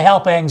supposed to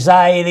help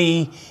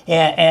anxiety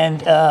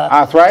and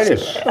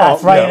arthritis.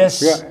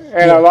 Arthritis.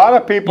 And a lot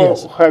of people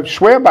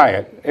swear by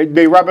it.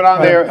 They rub it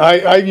on their.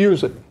 I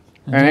use it.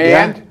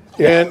 And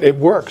it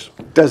works.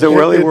 Does it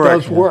really work? It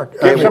does work.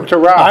 Give some to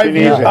Ralph.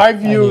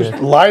 I've used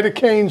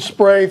lidocaine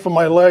spray for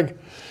my leg.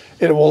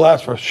 It will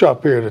last for a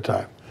short period of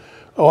time.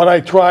 When I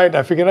tried,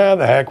 I figured,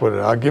 the heck with it.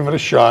 I'll give it a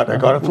shot. I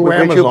got it through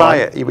Amazon. Where did you buy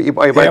it? You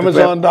buy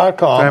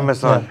Amazon.com.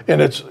 Amazon.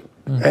 And it's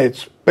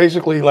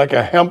basically like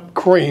a hemp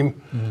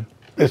cream.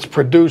 It's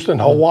produced in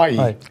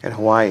Hawaii. In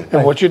Hawaii.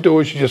 And what you do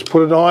is you just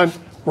put it on,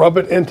 rub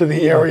it into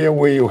the area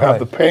where you have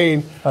the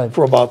pain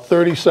for about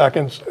 30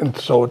 seconds, and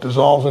so it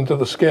dissolves into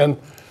the skin.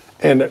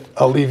 And it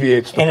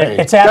alleviates the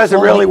pain. Does it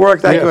really work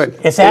that good?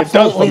 It's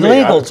absolutely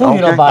legal, too, by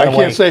the way. I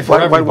can't say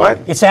for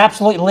everybody. It's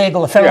absolutely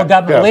legal. The federal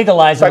government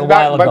legalized it a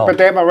while ago. But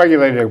they haven't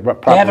regulated it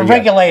properly. They haven't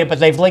regulated it, but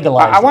they've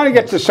legalized it. I want to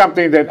get to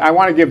something that I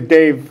want to give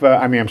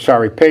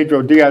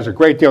Pedro Diaz a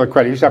great deal of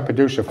credit. He's our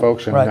producer,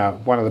 folks, and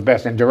one of the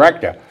best, and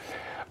director.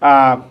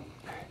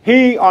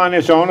 He, on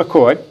his own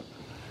accord,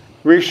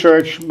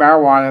 researched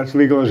marijuana's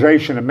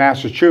legalization in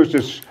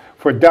Massachusetts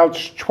for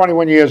adults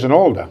 21 years and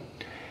older.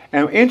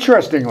 And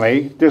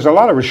interestingly, there's a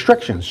lot of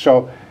restrictions.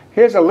 So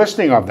here's a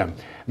listing of them.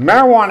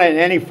 Marijuana in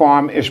any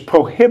form is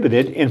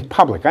prohibited in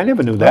public. I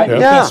never knew that. You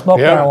can't smoke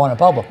marijuana in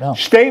public, no.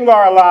 State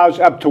law allows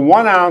up to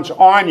 1 ounce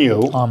on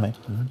you,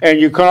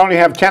 and you can only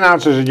have 10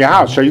 ounces in your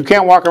house. So you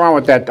can't walk around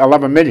with that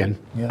 11 million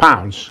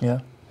pounds.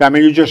 I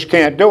mean, you just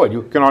can't do it.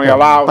 You can only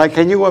allow... Like,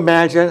 can you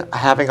imagine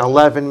having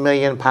 11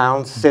 million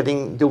pounds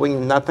sitting,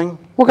 doing nothing?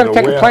 We're going to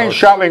take a plane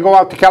shuttle and go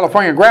out to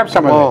California and grab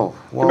some of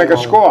it to make a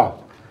score.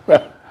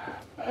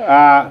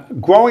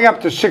 Growing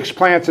up to 6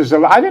 plants is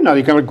I didn't know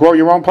you can grow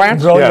your own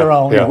plants. Grow your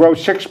own. You grow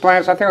 6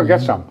 plants. I think I'll get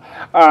some.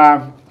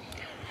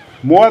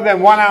 More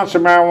than 1 ounce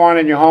of marijuana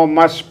in your home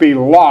must be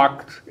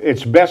locked.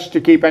 It's best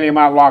to keep any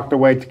amount locked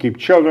away to keep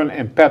children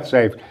and pets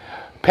safe.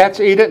 Pets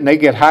eat it and they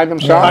get high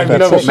themselves. I've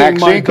never seen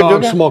my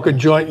dog smoke a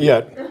joint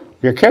yet.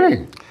 You're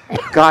kidding.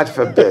 God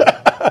forbid.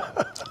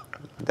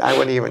 I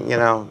wouldn't even,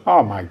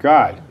 Oh my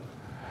God.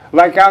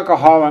 Like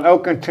alcohol, an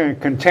open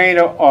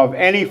container of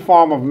any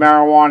form of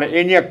marijuana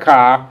in your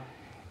car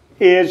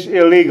is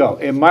illegal.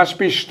 It must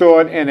be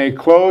stored in a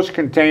closed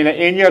container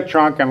in your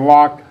trunk and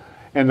locked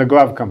in the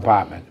glove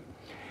compartment.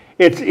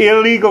 It's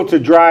illegal to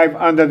drive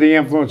under the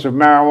influence of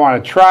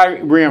marijuana. Try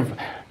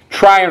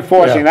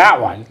enforcing that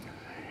one.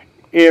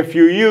 If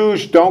you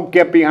use, don't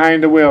get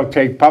behind the wheel.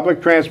 Take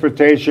public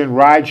transportation,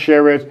 ride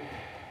share it,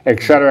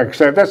 etc.,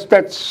 etc.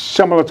 That's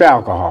similar to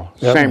alcohol.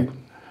 Same.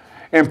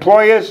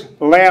 Employers,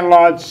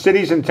 landlords,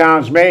 cities and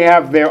towns may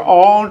have their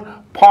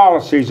own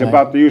policies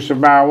about the use of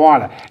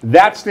marijuana.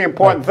 That's the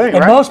important thing,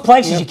 In most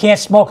places, you can't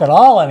smoke at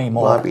all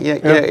anymore. Well,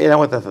 you know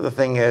what the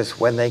thing is?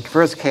 When they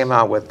first came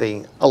out with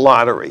a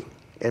lottery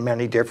in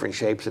many different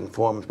shapes and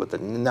forms with the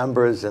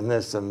numbers and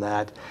this and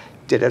that,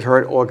 did it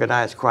hurt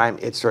organized crime?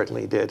 It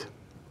certainly did.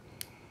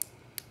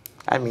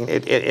 I mean,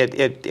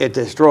 it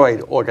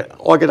destroyed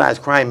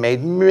organized crime,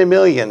 made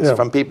millions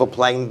from people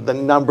playing the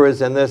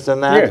numbers and this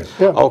and that.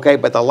 Okay,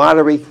 but the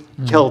lottery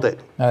killed it.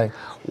 But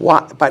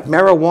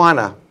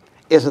marijuana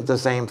isn't the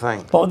same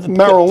thing.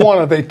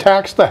 Marijuana, they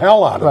tax the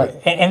hell out of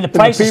it. And the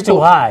price is too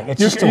high. It's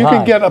just too high. You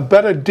can get a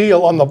better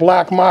deal on the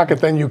black market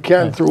than you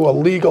can through a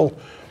legal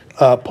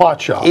pot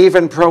shop.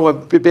 Even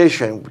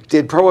prohibition.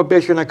 Did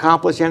prohibition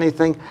accomplish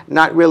anything?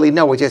 Not really,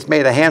 no. It just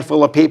made a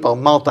handful of people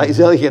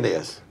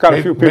multi-zillionaires. Got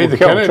a few people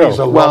killed,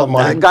 too. Well,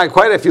 got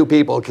quite a few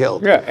people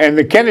killed. Yeah, and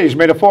the Kennedys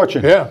made a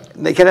fortune. Yeah.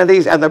 The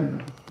Kennedys and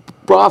the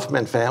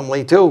Brofman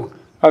family, too.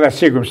 Oh,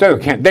 that's Seagram's.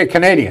 They're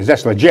Canadians.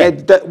 That's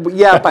legit.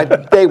 Yeah,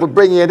 but they were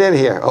bringing it in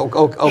here.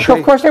 Okay. Sure,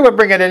 of course they were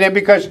bringing it in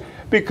because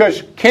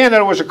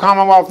Canada was a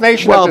Commonwealth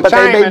nation well, at the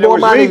time, but they made more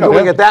money legal.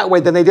 doing it that way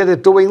than they did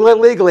it doing it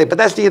legally. But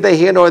that's neither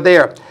here nor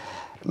there.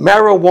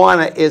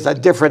 Marijuana is a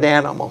different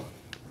animal.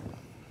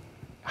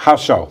 How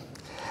so?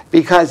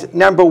 Because,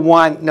 number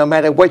one, no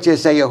matter what you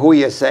say or who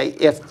you say,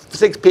 if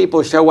 6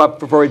 people show up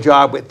for a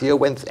job with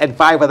you and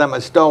 5 of them are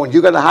stoned,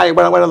 you're going to hire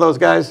one of those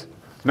guys?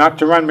 Not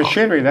to run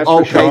machinery, that's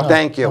for sure. Okay,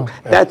 thank you.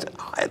 That's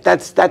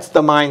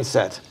the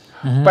mindset.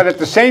 But at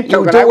the same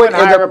token, I wouldn't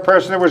hire a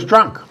person that was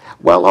drunk.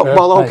 Well,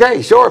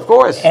 okay, sure, of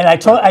course. And I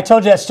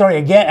told you that story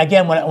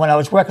again when I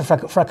was working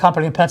for a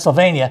company in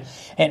Pennsylvania,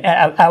 and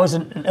I was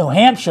in New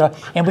Hampshire,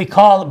 and we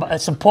called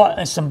some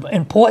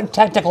important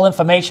technical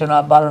information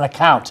about an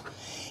account,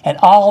 and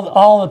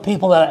all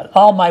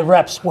my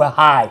reps were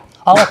high.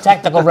 All the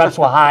technical reps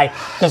were high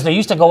because they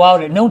used to go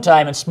out at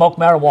noontime and smoke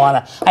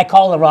marijuana. I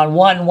called around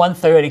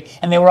 1:30,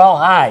 and they were all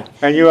high.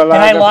 And you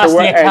allowed them to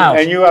work,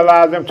 and you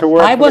allowed them to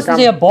work. I wasn't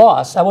their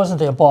boss. I wasn't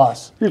their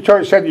boss. You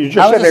just said they worked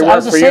for you. I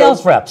was a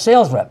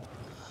sales rep.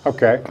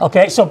 Okay.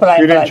 Okay. So,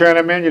 you didn't turn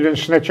them in. You didn't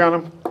snitch on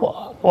them.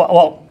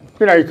 Well,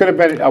 you know, you could have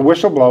been a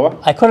whistleblower.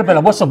 I could have been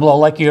a whistleblower,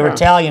 like your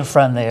Italian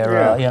friend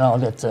there. You know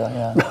that.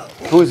 Yeah.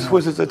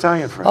 Who's his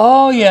Italian friend?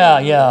 Oh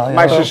yeah.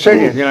 My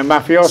Sicilian,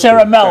 mafioso.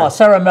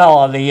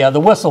 Ceramella, the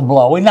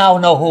whistleblower. We now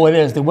know who it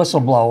is. The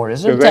whistleblower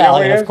is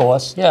Italian, of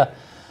course. Yeah.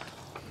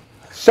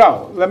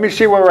 So let me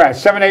see where we're at.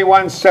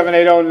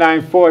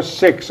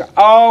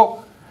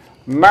 781-780-9460.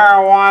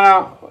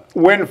 Marijuana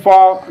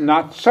windfall,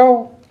 not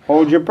so.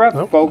 Hold your breath,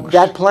 folks.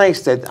 That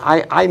place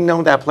I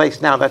know that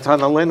place now. That's on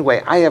the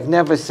Linway. I have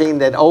never seen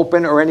that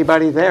open or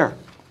anybody there.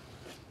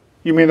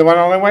 You mean the one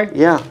on Linway?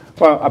 Yeah.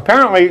 Well,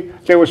 apparently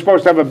they were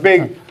supposed to have a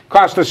big,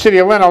 cost the city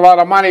of Lynn a lot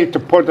of money to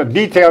put the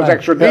details,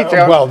 extra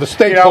details. Well, the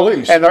state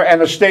police. And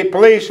the state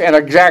police, and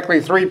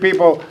exactly 3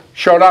 people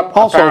showed up.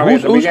 Also,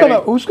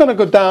 who's going to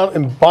go down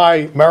and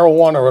buy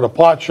marijuana at a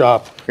pot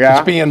shop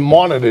that's being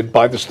monitored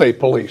by the state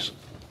police?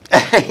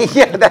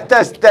 Yeah, that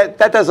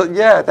doesn't.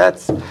 Yeah,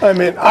 that's. I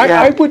mean,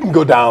 I wouldn't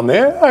go down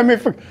there. I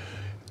mean,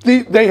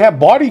 they have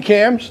body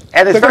cams.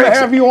 And they're going to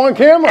have you on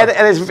camera.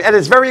 And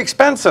it's very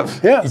expensive.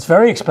 Yeah, it's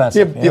very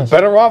expensive. You're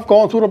better off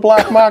going through the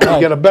black market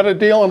and get a better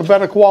deal and a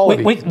better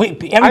quality. I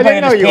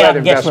didn't know you had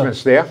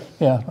investments there.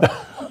 Yeah.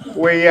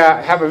 We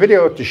have a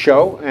video to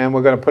show, and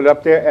we're going to put it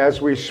up there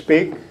as we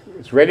speak.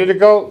 It's ready to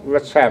go.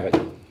 Let's have it.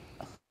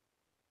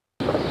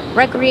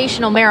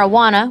 Recreational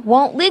marijuana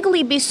won't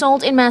legally be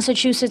sold in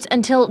Massachusetts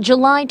until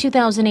July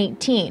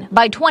 2018.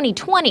 By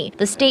 2020,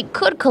 the state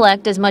could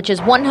collect as much as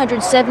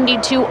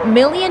 $172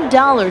 million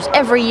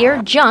every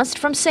year just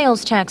from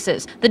sales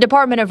taxes. The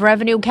Department of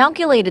Revenue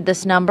calculated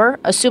this number,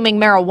 assuming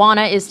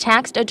marijuana is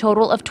taxed a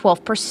total of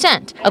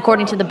 12%,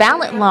 according to the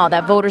ballot law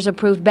that voters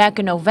approved back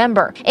in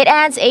November. It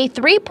adds a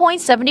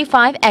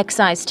 3.75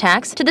 excise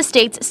tax to the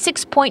state's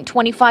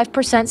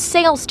 6.25%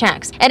 sales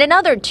tax, and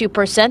another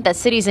 2% that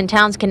cities and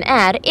towns can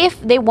add if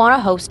they want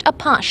to host a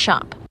pot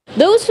shop.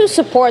 Those who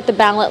support the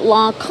ballot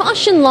law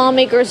caution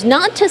lawmakers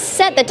not to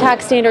set the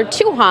tax standard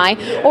too high,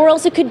 or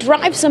else it could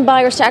drive some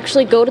buyers to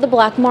actually go to the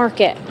black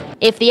market.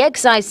 If the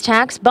excise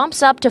tax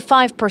bumps up to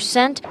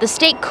 5%, the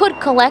state could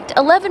collect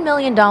 $11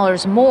 million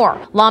more.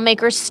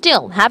 Lawmakers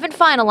still haven't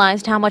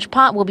finalized how much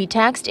pot will be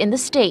taxed in the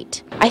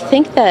state. I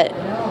think that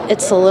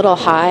it's a little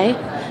high.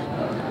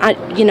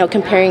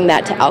 Comparing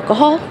that to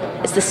alcohol,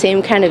 it's the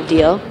same kind of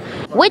deal.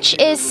 Which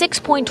is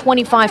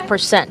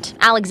 6.25%.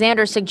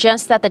 Alexander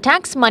suggests that the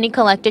tax money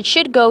collected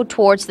should go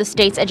towards the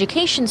state's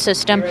education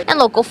system and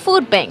local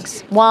food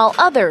banks, while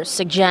others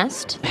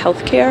suggest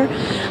healthcare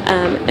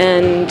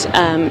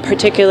and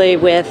particularly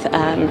with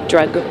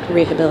drug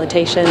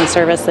rehabilitation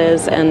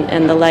services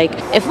and the like.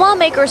 If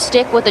lawmakers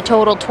stick with a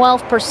total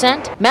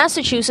 12%,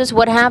 Massachusetts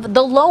would have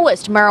the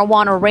lowest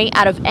marijuana rate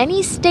out of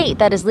any state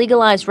that has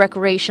legalized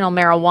recreational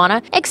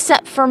marijuana,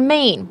 except for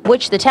Maine,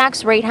 which the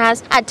tax rate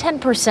has at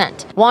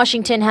 10%.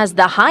 Washington has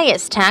the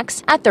highest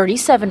tax at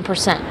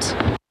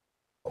 37%.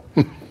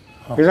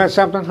 Is that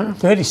something? Huh?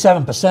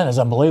 37% is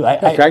unbelievable.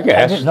 I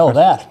didn't know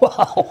that.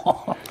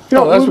 Wow. We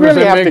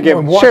really have to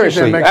give.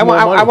 Seriously, I'm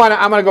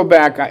going to go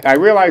back. I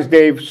realize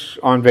Dave's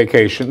on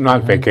vacation,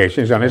 not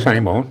vacation. He's on his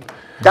honeymoon.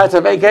 That's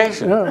a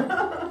vacation.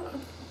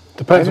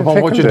 Depends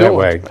upon what you're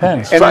doing.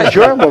 Depends. An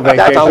enjoyable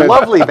vacation. That's a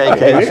lovely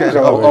vacation.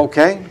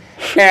 Okay.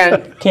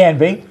 And can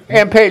be.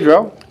 And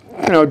Pedro,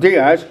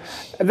 Diaz.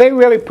 They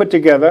really put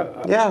together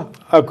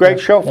a great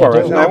show for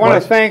us. And I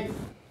want to thank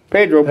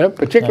Pedro,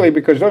 particularly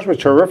because those were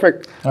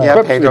terrific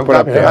clips Pedro, they put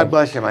up there. God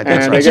bless you, my dear.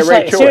 And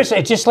seriously,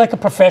 it's just like a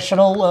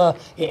professional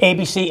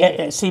ABC,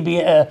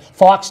 CB,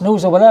 Fox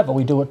News or whatever.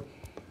 We do it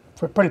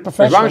pretty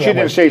professionally. As long as you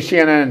didn't say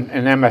CNN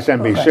and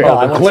MSNBC.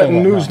 Okay. The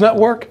Clinton News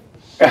Network?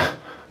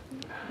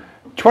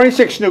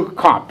 26 new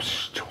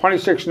cops,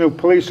 26 new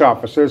police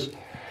officers.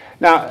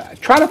 Now,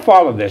 try to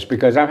follow this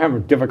because I'm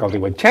having difficulty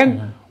with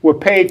 10 were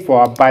paid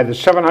for by the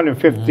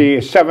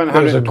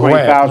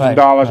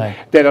 $720,000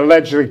 that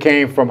allegedly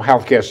came from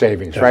healthcare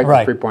savings, right?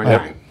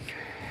 3.9.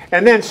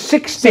 And then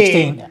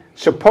 16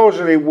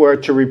 supposedly were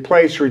to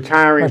replace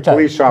retiring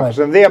police officers,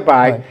 and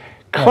thereby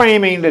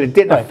claiming that it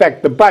didn't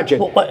affect the budget.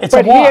 Well, it's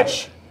a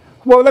wash.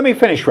 Well, let me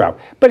finish, Ralph.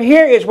 But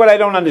here is what I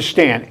don't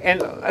understand, and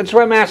that's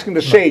why I'm asking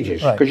the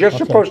sages, because you're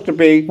supposed to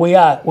be... We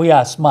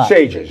are smart.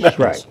 Sages,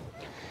 right.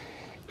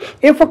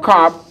 If a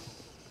cop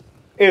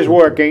is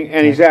working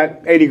and he's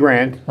at 80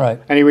 grand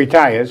and he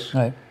retires,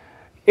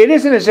 it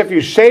isn't as if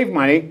you save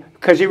money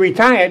because he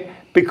retired,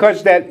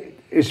 because that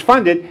is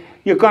funded,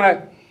 he's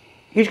going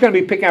to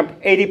be picking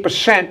up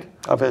 80%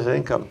 of his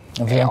income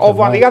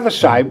over on the other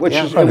side, which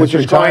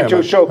is going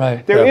to. So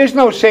there is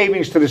no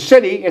savings to the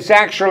city. It's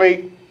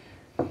actually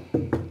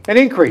an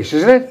increase,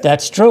 isn't it?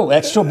 That's true.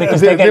 That's true, because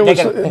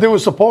there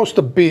was supposed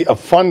to be a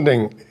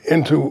funding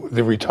into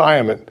the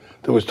retirement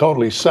that was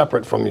totally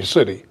separate from the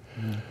city.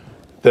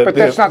 But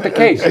that's not the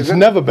case. It's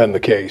never been the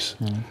case.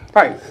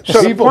 Right.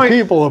 So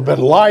people have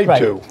been lied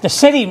to. The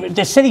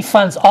city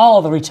funds all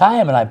of the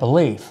retirement, I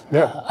believe.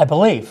 Yeah. I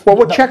believe. Well,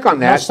 we'll check on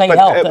that.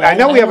 But I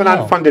know we have an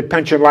unfunded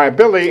pension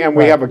liability, and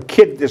we have a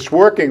kid that's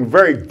working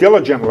very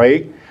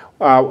diligently.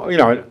 You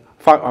know,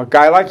 a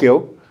guy like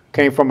you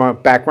came from a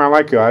background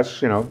like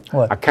yours. You know,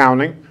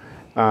 accounting,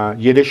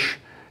 Yiddish.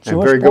 And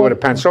very good with a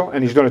pencil,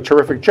 and he's doing a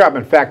terrific job.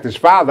 In fact, his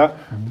father,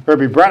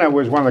 Herbie Brenner,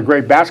 was one of the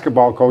great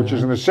basketball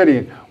coaches in the city.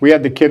 And we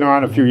had the kid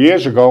on a few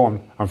years ago,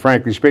 I'm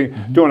frankly speaking,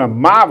 doing a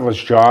marvelous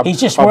job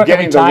of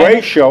getting the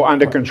ratio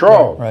under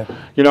control.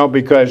 You know,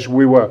 because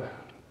we were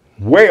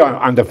way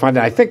underfunded.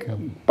 I think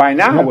by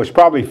now it was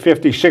probably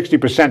 50,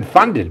 60%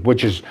 funded,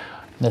 which is,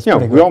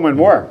 yeoman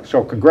work.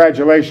 So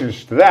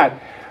congratulations to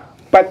that.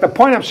 But the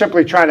point I'm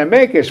simply trying to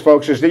make is,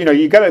 folks, is that,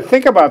 you got to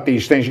think about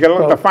these things. You got to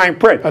look at the fine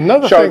print.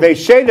 So they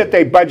say that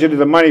they budgeted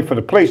the money for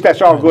the police. That's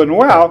all good and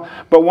well.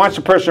 But once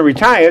a person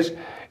retires,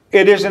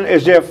 it isn't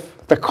as if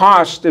the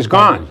cost is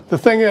gone. The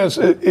thing is,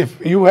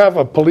 if you have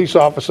a police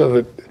officer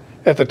that,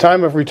 at the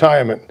time of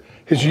retirement,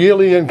 his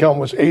yearly income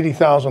was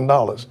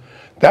 $80,000,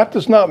 that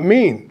does not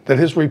mean that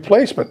his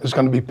replacement is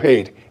going to be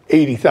paid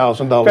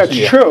 $80,000 a year.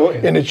 That's true.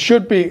 And it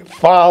should be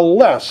far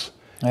less.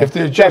 If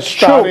they're just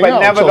starting out,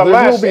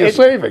 nevertheless, so there will be a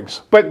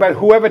savings. But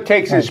whoever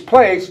takes his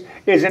place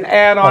is an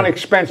add-on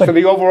expense to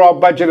the overall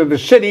budget of the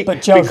city,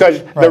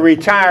 because the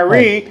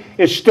retiree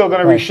is still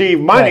going to receive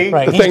money.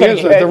 The thing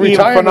is that the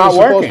retirement is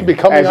supposed to be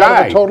coming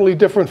out of a totally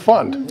different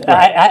fund.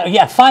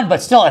 Yeah, fund,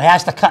 but still, it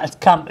has to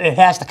come. It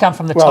has to come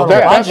from the total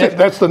budget.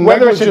 That's the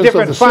whether it's a negligence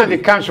different of the fund,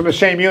 city. it comes from the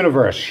same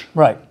universe.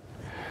 Right.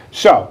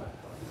 So,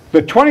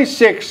 the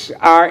 26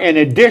 are in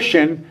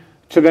addition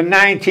to the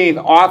 19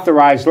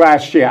 authorized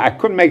last year. I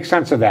couldn't make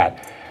sense of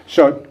that.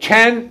 So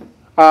 10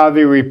 are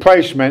the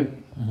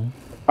replacement,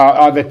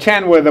 the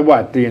 10 were the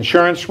what? The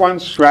insurance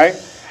ones, right?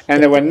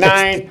 And there were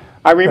 9.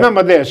 I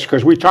remember this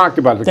because we talked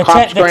about it. The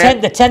COPS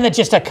grant. The 10 that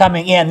just are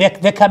coming in,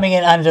 they're coming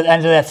in under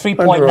that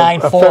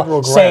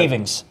 3.94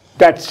 savings.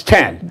 That's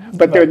 10.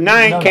 But there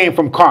 9 came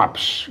from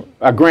COPS,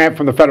 a grant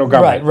from the federal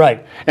government.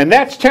 Right. And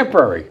that's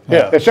temporary.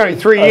 Yeah. That's only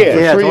 3 years.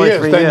 Yeah, 3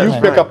 years. Then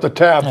you pick up the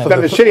tab for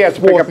the city has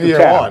to pick up the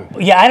tab.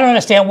 Yeah, I don't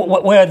understand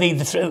where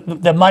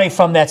the money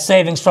from that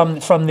savings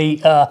from the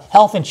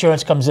health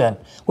insurance comes in.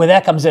 Where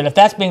that comes in. If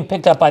that's being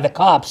picked up by the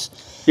cops,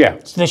 there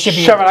should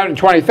be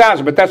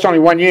 $720,000, but that's only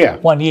 1 year.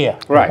 1 year.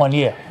 Right. 1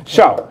 year.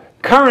 So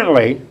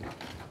currently,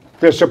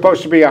 there's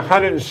supposed to be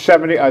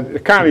 170.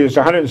 Currently, there's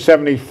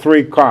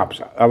 173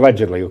 cops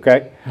allegedly.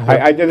 Okay,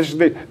 this is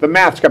the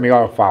math's got me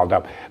all fouled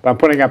up, but I'm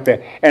putting up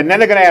there, and then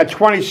they're going to add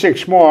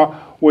 26 more,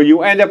 where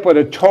you end up with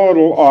a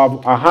total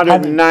of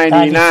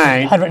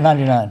 199.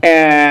 199.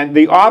 And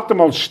the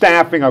optimal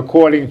staffing,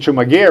 according to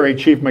McGarry,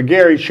 Chief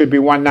McGarry, should be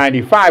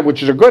 195,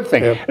 which is a good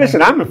thing.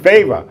 Listen, I'm in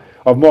favor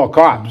of more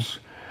cops.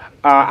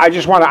 I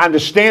just want to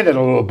understand it a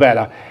little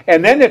better.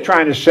 And then they're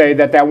trying to say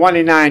that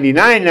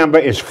 199 number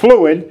is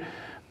fluid,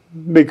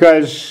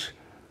 because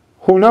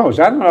who knows?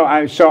 I don't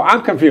know. So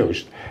I'm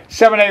confused.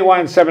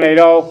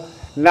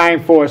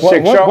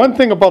 781-780-9460. One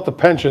thing about the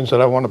pensions that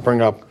I want to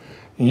bring up,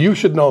 you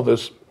should know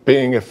this,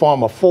 being a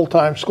former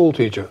full-time school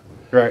teacher.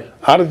 Right.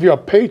 Out of your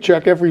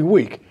paycheck every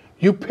week,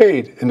 you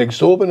paid an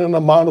exorbitant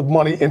amount of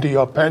money into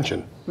your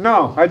pension.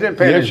 No, I didn't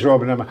pay an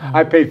exorbitant amount.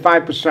 I paid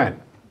 5%.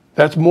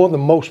 That's more than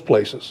most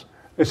places.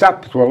 It's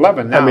up to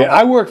 11 now. I mean,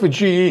 I worked for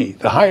GE.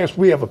 The highest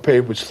we ever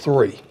paid was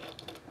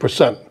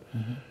 3%.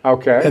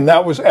 Okay. And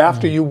that was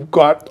after you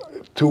got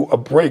to a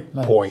break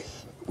point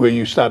where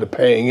you started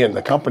paying in.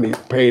 The company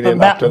paid in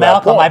up to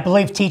that point. I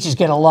believe teachers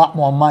get a lot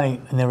more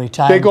money in their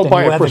retirement. They go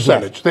by a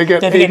percentage. They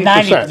get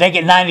 80%. They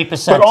get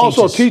 90%. But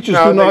also teachers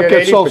do not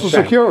get Social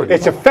Security.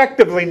 It's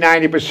effectively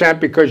 90%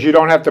 because you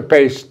don't have to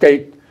pay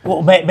state tax.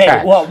 Well,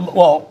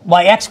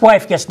 my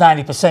ex-wife gets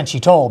 90%. She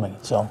told me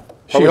so.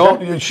 She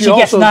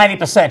gets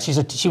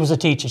 90%. She was a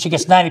teacher. She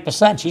gets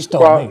 90%. She's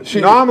told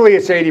me. Normally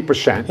it's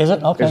 80%. Is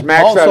it? Okay. It's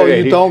maxed also, out at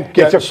 80. You don't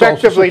get it's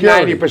effectively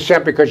Social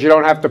 90% because you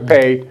don't have to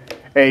pay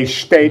a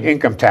state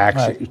income tax.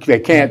 Right. They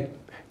can't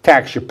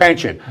tax your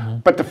pension.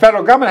 But the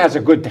federal government has a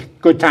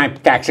good time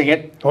taxing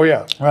it. Oh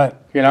yeah. Right.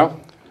 You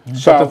know.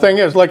 So but the thing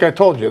is, like I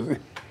told you,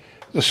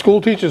 the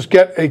school teachers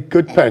get a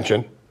good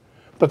pension,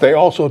 but they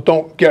also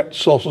don't get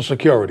Social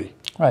Security.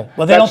 Right.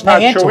 Well, they That's don't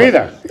pay not true into it.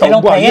 either. They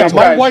don't pay into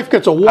My it. wife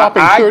gets a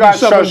whopping I got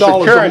Social $37 a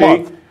Security,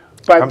 month.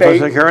 but From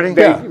Social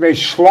Security? they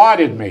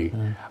slaughtered me.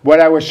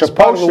 What I was part of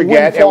supposed the to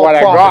get and windfall what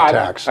I profit got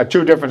tax. are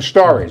two different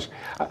stories.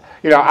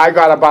 You know, I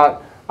got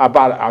about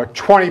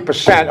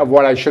 20% of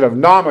what I should have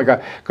normally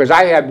got because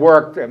I had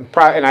worked and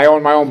I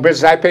owned my own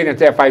business. I paid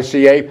into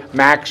FICA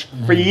max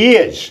for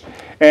years,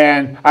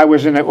 and I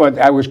was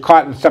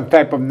caught in some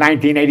type of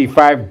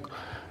 1985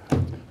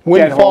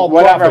 Windfall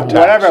whatever profit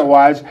tax. it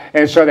was,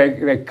 and so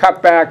they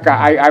cut back.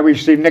 I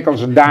received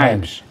nickels and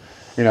dimes.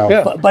 You know.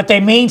 Yeah. But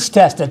they means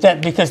test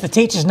it because the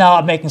teachers now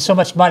are making so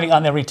much money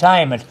on their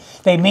retirement.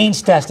 They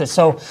means test it.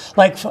 So,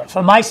 like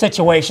for my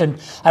situation,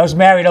 I was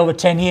married over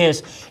 10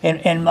 years,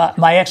 and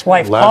my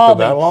ex-wife called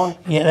me. Lasted that long?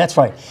 Yeah, that's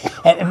right.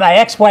 And my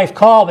ex-wife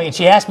called me, and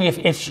she asked me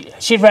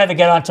if she'd rather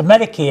get onto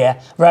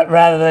Medicare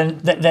rather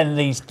than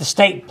the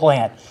state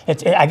plan.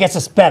 I guess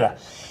it's better.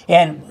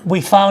 And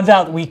we found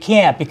out we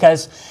can't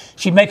because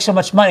she makes so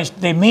much money.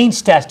 They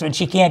means test her, and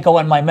she can't go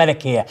on my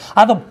Medicare.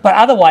 But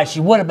otherwise,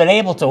 she would have been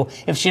able to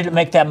if she didn't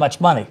make that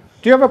much money.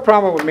 Do you have a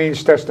problem with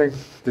means testing?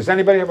 Does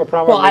anybody have a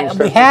problem with means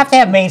We testing? have to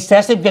have means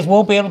testing because we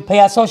won't be able to pay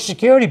our Social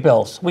Security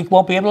bills. We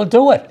won't be able to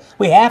do it.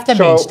 We have to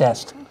means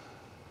test.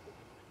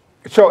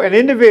 So an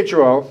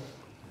individual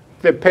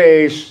that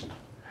pays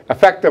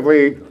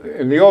effectively,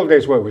 in the old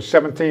days, what it was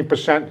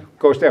 17%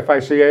 goes to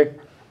FICA?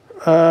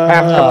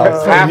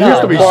 Half It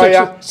used to be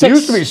employer. it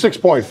used to be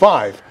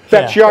 6.5.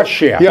 That's your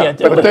share. Yeah,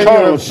 but the then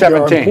total is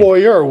your 17.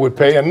 employer would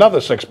pay another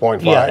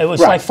 6.5. Yeah, it was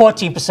Right. like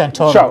 14%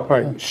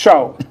 total.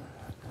 So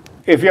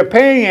if you're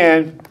paying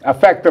in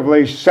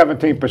effectively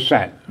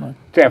 17%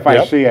 to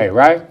FICA,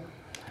 right?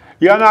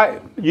 You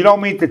don't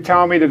mean to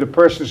tell me that the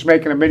person that's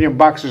making $1 million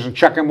isn't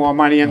chucking more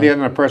money in there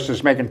than the person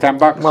that's making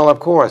 $10? Well, of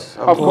course.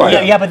 Of course.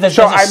 Yeah, but there's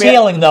a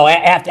ceiling though.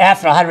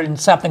 After 100 and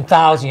something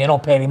thousand, you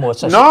don't pay anymore.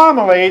 So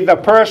normally, the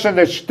person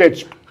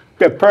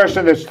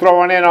that's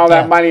throwing in all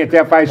that money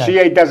into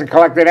FICA doesn't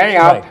collect it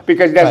anyhow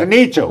because he doesn't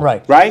need to.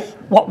 Right. Right?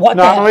 What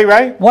normally,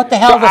 right? What the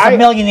hell does a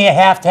millionaire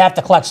have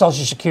to collect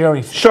Social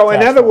Security? So,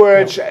 in other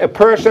words, a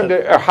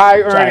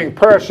high-earning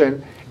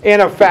person,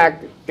 in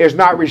effect, is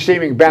not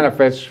receiving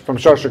benefits from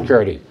Social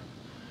Security,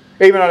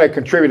 even though they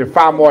contributed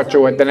far more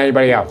to it than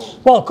anybody else.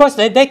 Well, of course,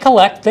 they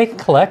collect. They can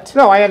collect.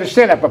 No, I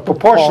understand that, but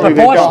proportionally they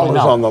Proportionally,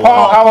 don't. no.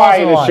 Paul, how are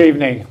you this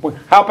evening?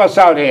 Help us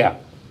out here.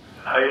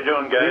 How you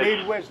doing, guys? You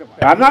need wisdom.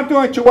 I'm not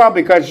doing too well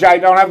because I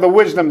don't have the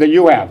wisdom that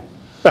you have.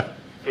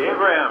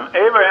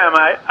 Abraham,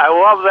 I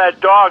love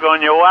that dog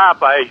on your lap.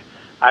 I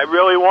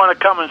really want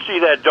to come and see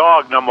that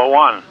dog, number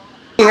one.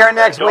 Here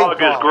next week,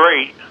 Dog is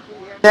great.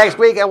 Next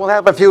week, and we'll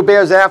have a few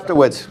beers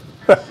afterwards.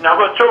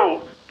 Number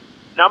two,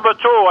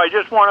 I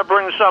just want to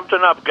bring something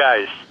up,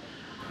 guys.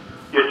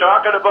 You're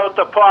talking about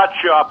the pot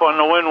shop on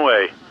the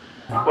Linway.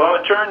 Well,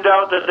 it turned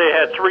out that they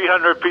had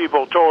 300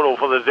 people total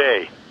for the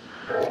day.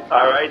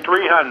 All right,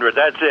 300,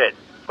 that's it,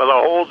 for the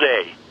whole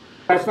day.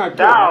 That's not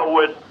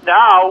good.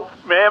 Now,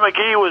 Mayor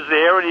McGee was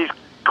there, and he's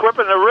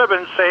clipping the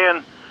ribbon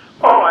saying,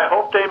 oh, I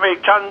hope they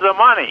make tons of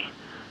money.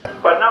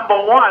 But number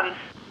one,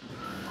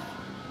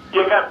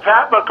 you got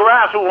Pat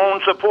McGrath, who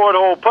owns the Port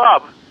Hole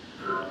Pub.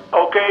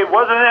 Okay,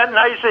 wasn't that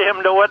nice of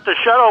him to let the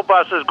shuttle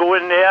buses go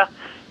in there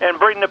and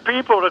bring the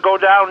people to go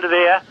down to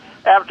there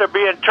after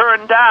being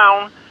turned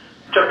down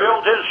to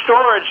build his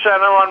storage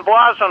center on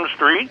Blossom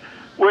Street,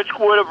 which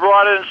would have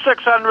brought in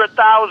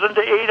 $600,000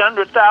 to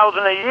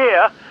 $800,000 a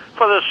year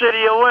for the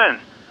city of Lynn.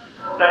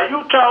 Now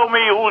you tell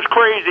me who's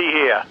crazy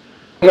here.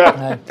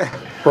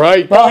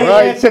 Right. Well, he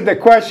answered the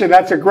question.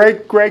 That's a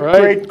great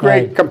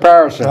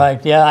comparison.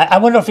 Right. Yeah. I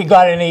wonder if he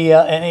got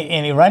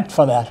any rent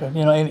for that.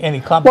 You know,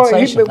 any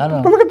compensation. I don't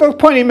know. But look at the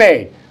point he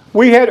made.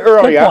 We had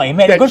earlier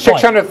that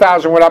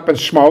 600,000 went up in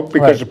smoke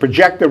because the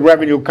projected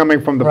revenue coming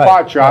from the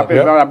pot shop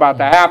is not about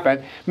to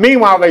happen.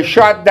 Meanwhile, they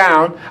shut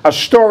down a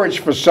storage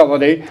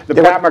facility that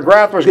Pat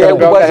McGrath was going to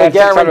build that had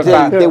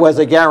 600,000. There was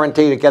a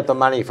guarantee to get the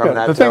money from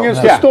that. The thing is,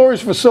 the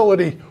storage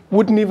facility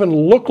wouldn't even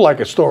look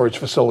like a storage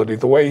facility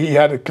the way he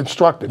had it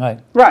constructed.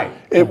 Right.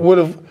 It would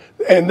have,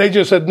 and they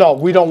just said, no,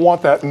 we don't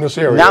want that in this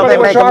area. Now they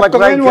make them look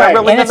like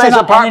really nice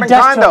apartment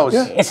condos.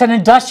 It's an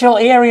industrial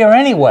area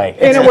anyway.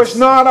 And it was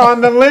not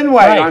on the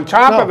Linway on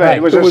top of it.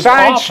 It was a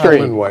side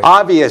street.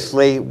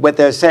 Obviously, what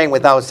they're saying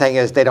without saying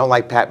is they don't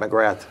like Pat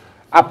McGrath.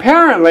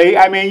 Apparently,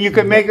 I mean, you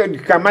can make any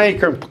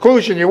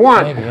conclusion you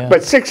want,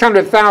 but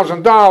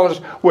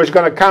 $600,000 was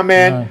going to come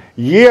in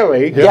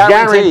yearly,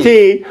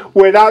 guaranteed,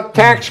 without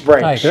tax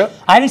breaks.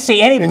 I didn't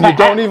see any. And you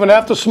don't even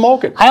have to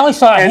smoke it. I only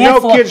saw a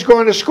handful. And no kids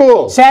going to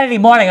school. Saturday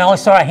morning, I only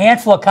saw a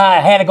handful of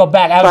cars. I had to go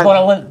back. I was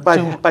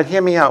going to. But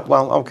hear me out.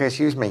 Well, okay,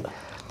 excuse me.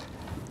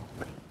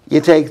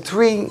 You take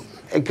 3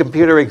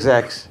 computer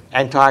execs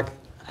and talk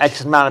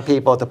X amount of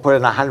people to put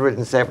in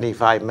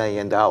 $175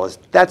 million.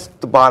 That's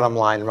the bottom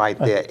line right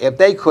there. If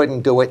they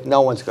couldn't do it,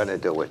 no one's going to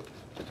do it.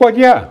 Well,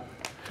 yeah.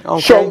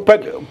 Okay. So,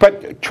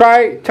 but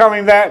try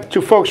telling that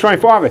to folks running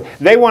for office.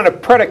 They want to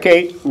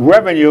predicate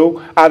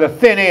revenue out of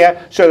thin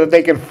air so that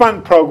they can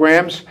fund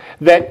programs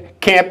that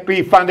can't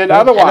be funded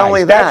otherwise. And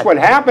only That's what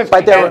happens.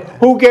 But and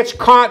who gets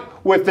caught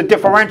with the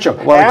differential.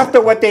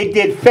 After what they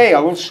did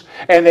fails,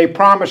 and they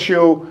promise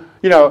you,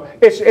 you know,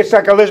 it's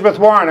like Elizabeth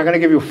Warren. I'm going to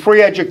give you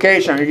free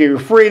education. I'm going to give you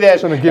free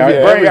this. I'm going to give you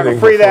everything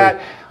free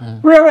that.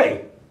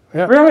 Really?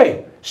 Yeah.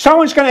 Really?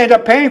 Someone's going to end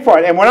up paying for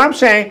it. And what I'm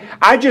saying,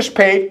 I just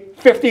paid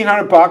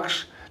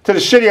 $1,500 to the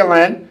city of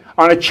Lynn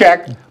on a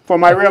check for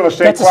my real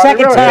estate. That's the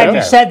second time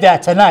you said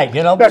that tonight.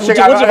 You know, is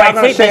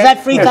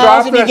that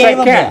 3,000 you gave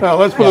them? No,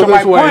 let's put it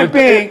this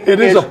way. It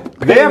is a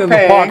pain in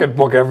the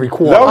pocketbook every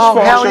quarter. Those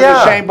folks are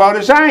the same boat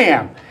as I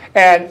am,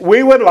 and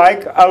we would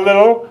like a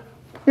little,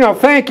 you know,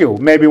 thank you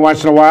maybe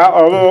once in a while,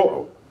 or a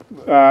little,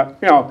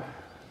 you know,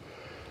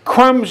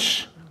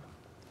 crumbs,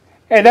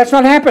 and that's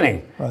not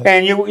happening. Right.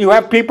 And you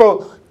have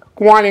people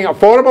wanting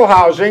affordable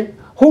housing.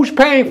 Who's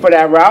paying for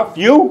that, Ralph?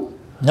 You?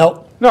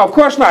 Nope. No, of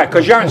course not,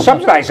 because you're in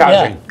subsidized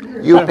housing.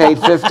 You paid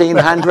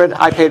 $1,500.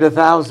 I paid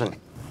 $1,000.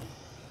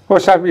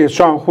 What's that?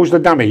 So who's the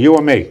dummy? You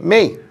or me?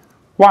 Me.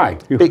 Why?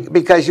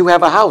 Because you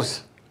have a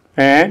house.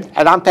 And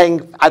I'm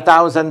paying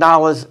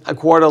 $1,000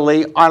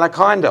 quarterly on a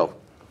condo.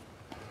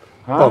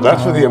 Oh,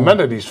 that's for the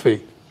amenities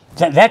fee.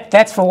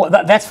 That's for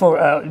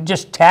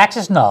just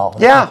taxes? No.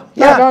 Yeah.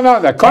 No.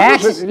 The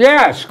taxes?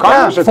 Yes,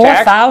 condos are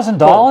taxed.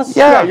 $4,000?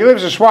 Yeah, he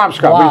lives in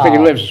Swampscott. Wow. Where do you think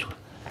he lives?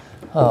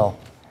 Oh.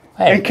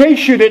 Hey. In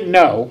case you didn't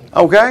know,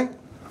 okay,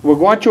 we're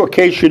going to a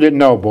case you didn't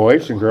know,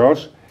 boys and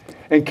girls.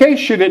 In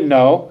case you didn't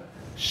know,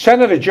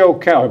 Representative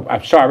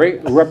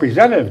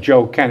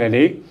Joe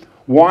Kennedy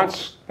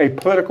wants a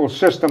political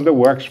system that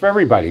works for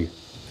everybody.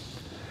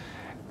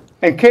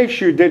 In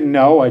case you didn't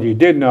know, or you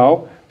did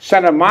know,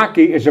 Senator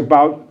Markey is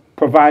about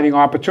providing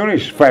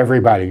opportunities for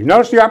everybody.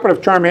 Notice the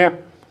operative term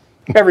here?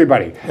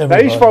 Everybody. Now,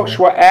 these folks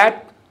were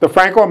at the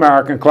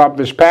Franco-American Club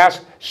this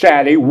past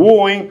Saturday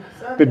wooing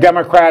the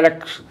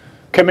Democratic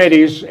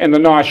committees in the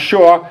North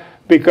Shore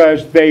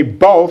because they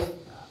both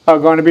are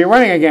going to be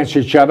running against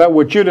each other,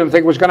 which you didn't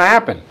think was going to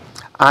happen.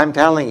 I'm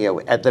telling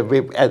you, at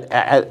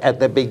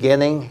the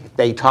beginning,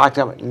 they talked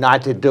to him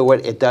not to do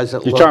it. It doesn't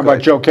look good. You're talking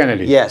about Joe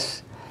Kennedy?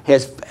 Yes.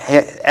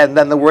 And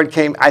then the word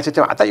came, I said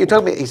to him, I thought you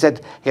told me. He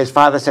said, his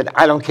father said,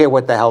 I don't care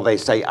what the hell they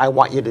say. I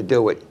want you to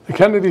do it. The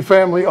Kennedy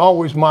family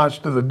always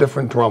marched to the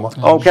different drummer.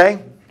 Okay.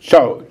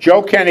 So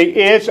Joe Kennedy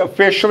is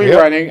officially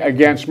running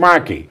against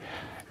Markey.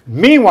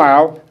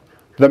 Meanwhile,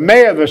 the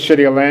mayor of the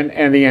city of Lynn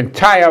and the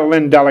entire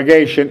Lynn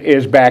delegation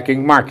is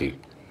backing Markey.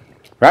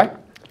 Right?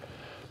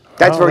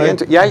 That's very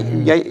interesting.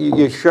 Yeah,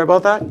 you sure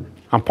about that?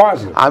 I'm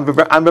positive.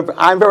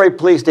 I'm very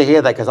pleased to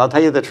hear that, because I'll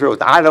tell you the truth.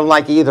 I don't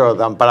like either of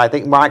them, but I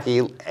think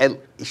Markey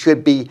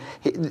should be,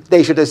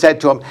 they should have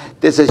said to him,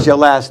 this is your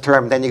last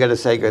term, then you got to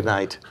say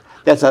goodnight.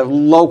 That's a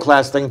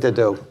low-class thing to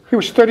do. He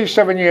was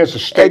 37 years a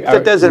state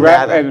it doesn't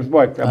rep matter. And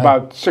what,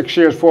 about 6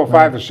 years, 4 or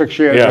 5 or 6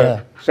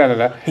 years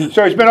senator.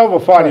 So he's been over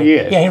 40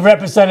 years. Yeah, he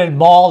represented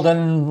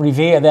Malden,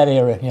 Revere, that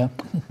area, yeah.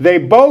 They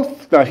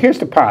both, here's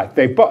the part,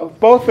 they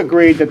both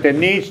agreed that there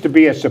needs to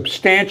be a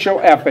substantial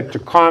effort to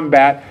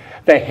combat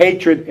the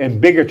hatred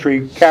and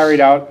bigotry carried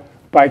out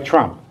by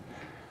Trump.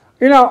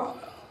 You know,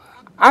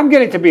 I'm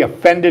getting to be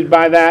offended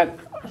by that.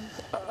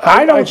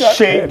 I don't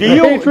see.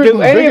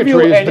 Do any of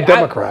you? The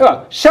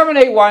Democrat.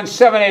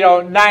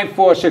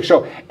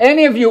 781-780-9460.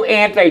 Any of you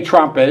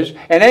anti-Trumpers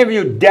and any of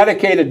you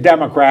dedicated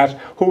Democrats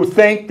who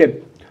think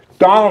that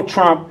Donald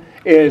Trump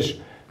is,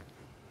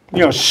 you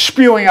know,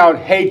 spewing out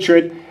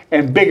hatred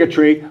and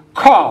bigotry,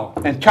 call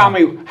and tell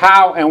me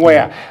how and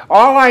where.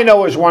 All I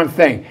know is one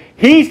thing: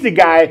 he's the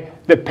guy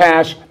that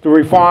passed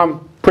the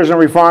Prison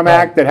Reform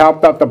Act that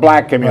helped out the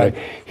black community.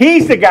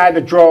 He's the guy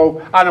that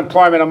drove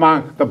unemployment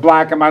among the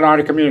black and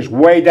minority communities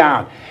way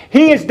down.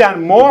 He has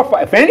done more,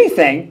 for, if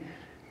anything,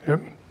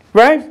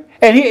 right?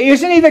 And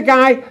isn't he the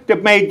guy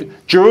that made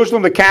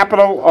Jerusalem the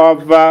capital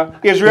of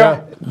Israel?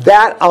 Yeah.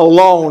 That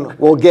alone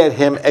will get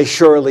him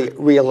assuredly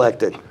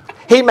reelected.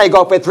 He may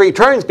go for 3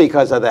 terms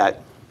because of that.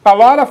 A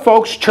lot of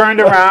folks turned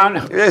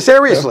around.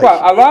 Seriously.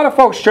 Well, a lot of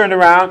folks turned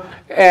around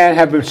and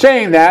have been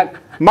saying that,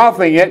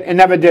 mouthing it, and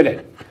never did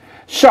it.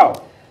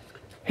 So,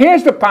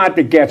 here's the part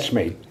that gets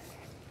me.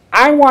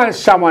 I want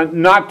someone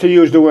not to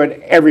use the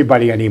word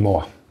everybody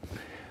anymore.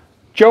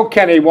 Joe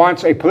Kennedy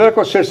wants a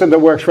political system that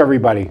works for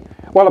everybody.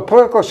 Well, a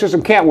political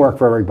system can't work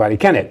for everybody,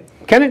 can it?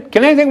 Can it?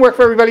 Can anything work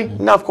for everybody?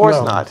 No, of course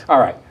not. All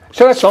right.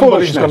 So that's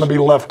Somebody's foolishness. going to be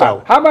left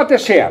out. How about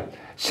this here?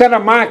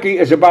 Senator Markey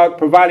is about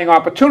providing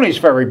opportunities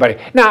for everybody.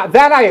 Now,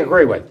 that I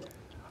agree with.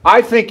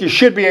 I think you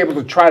should be able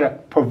to try to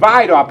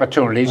provide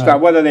opportunities. Now,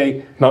 whether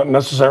they not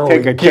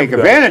necessarily take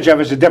advantage of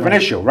it is a different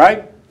issue,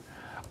 right?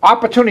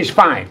 Opportunity is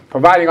fine,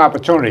 providing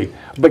opportunity,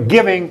 but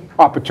giving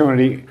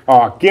opportunity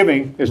or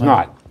giving is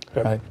not.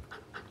 Right.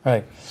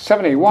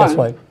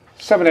 781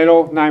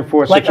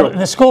 780-9460. Like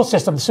the school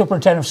system, the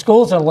superintendent of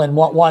schools in Lynn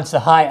wants to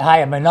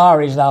hire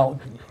minorities now,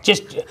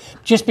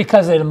 just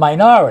because they're the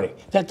minority.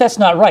 That's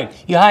not right.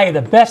 You hire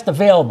the best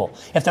available.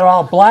 If they're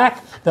all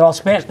black, they're all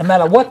Spanish, no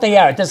matter what they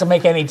are, it doesn't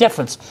make any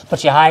difference,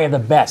 but you hire the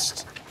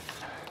best.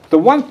 The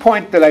one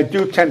point that I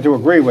do tend to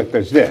agree with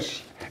is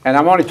this, and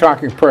I'm only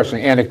talking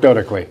personally,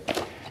 anecdotally.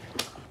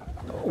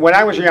 When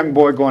I was a young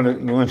boy going to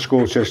the Lynn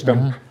school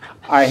system,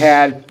 I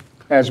had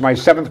as my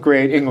 7th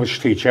grade English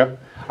teacher,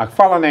 a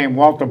fellow named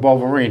Walter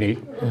Boverini,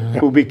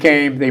 who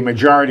became the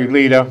majority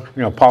leader,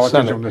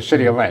 politician from the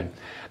city of Lynn.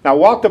 Now,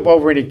 Walter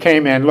Boverini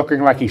came in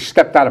looking like he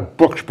stepped out of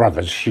Brooks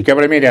Brothers. You get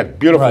what I mean? He had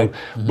beautiful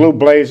blue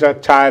blazer,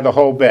 tie, the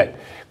whole bit.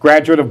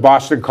 Graduate of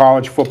Boston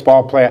College,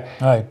 football player.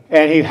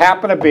 And he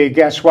happened to be,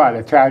 guess what,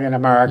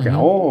 Italian-American.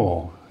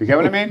 Oh, you get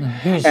what I mean?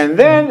 And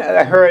then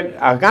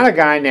I got a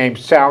guy named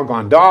Sal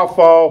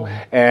Gandolfo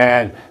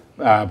and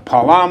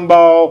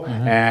Palumbo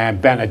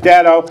and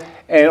Benedetto.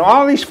 And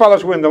all these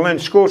fellows were in the Lynn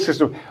school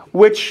system,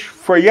 which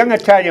for a young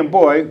Italian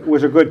boy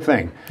was a good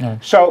thing.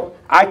 So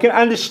I can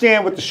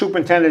understand what the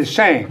superintendent is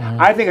saying.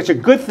 I think it's a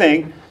good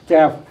thing to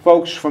have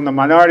folks from the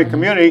minority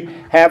community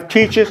have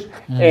teachers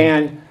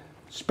and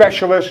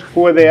specialists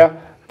who are there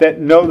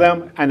that know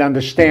them and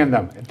understand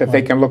them, that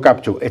they can look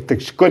up to.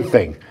 It's a good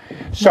thing.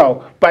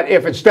 So, but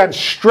if it's done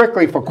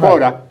strictly for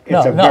quota,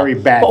 it's a very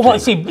bad thing. Well,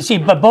 see,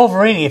 but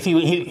Boverini, if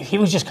he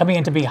was just coming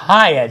in to be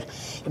hired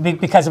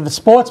because of the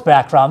sports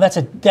background, that's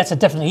a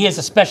different. He has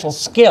a special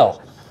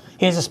skill.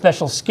 He has a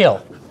special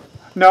skill.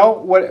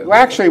 No,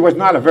 actually, he was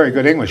not a very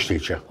good English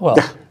teacher. Well,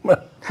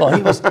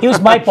 he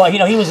was my boss.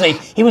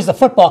 He was the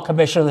football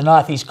commissioner of the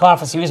Northeast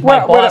Conference. He was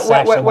my boss.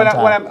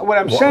 What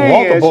I'm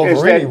saying Walter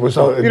is that Boverini was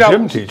a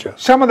gym teacher.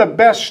 Some of the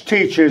best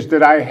teachers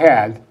that I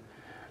had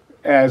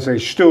as a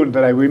student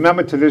that I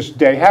remember to this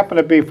day happened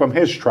to be from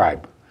his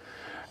tribe.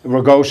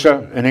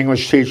 Ragosa, an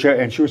English teacher,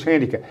 and she was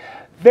handicapped.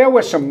 There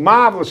were some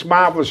marvelous,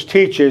 marvelous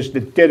teachers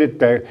that did it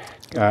there.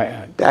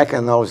 Back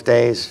in those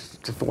days,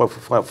 from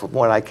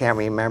what I can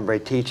remember,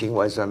 teaching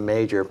was a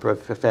major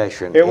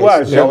profession. It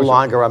was. It's no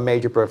longer a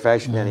major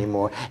profession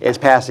anymore. It's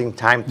passing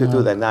time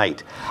through the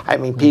night. I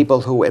mean,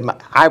 people who,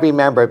 I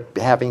remember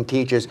having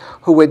teachers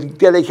who had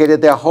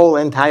dedicated their whole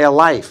entire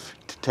life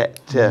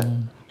to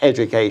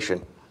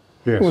education.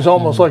 It was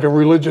almost like a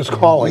religious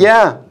calling.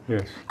 Yeah.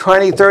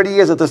 20, 30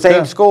 years at the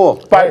same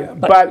school.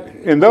 But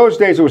in those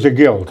days, it was a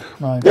guild.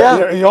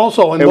 Yeah.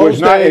 Also, in those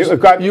days,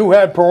 you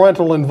had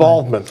parental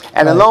involvement.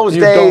 And in those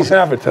days, you don't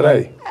have it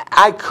today.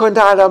 I could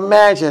not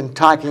imagine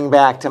talking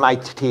back to my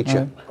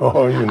teacher.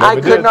 Oh, you never I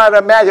could not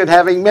imagine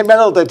having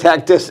metal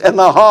detectors in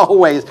the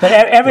hallways. But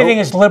everything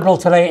is liberal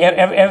today.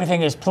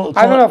 Everything is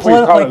politically I don't know if we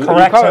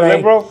call it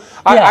liberal.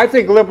 Yeah. I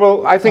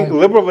think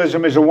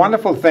liberalism is a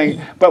wonderful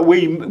thing, but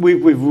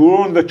we've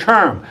ruined the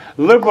term.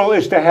 Liberal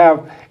is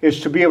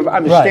to be able to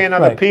understand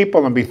other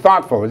people and be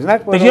thoughtful. Isn't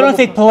that what But you don't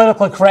think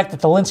politically correct that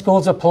the Lynn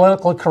schools are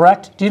politically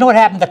correct? Do you know what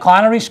happened to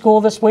Connery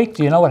School this week?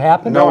 Do you know what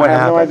happened? No, I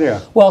have no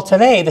idea. Well,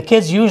 today, the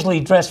kids usually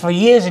dress for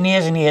years and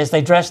years and years.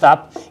 They dressed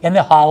up in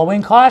their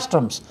Halloween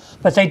costumes.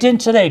 But they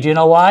didn't today. Do you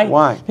know why?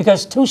 Why?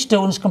 Because 2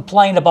 students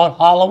complained about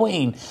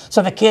Halloween.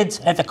 So the kids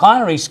at the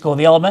Connery School,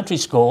 the elementary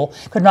school,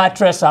 could not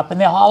dress up in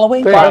their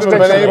Halloween costumes.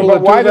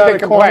 But why did they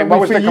complain? What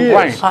was the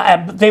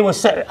complaint? They were,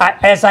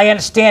 as I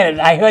understand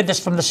it, I heard this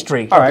from the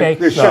street. All right.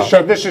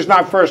 So this is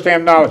not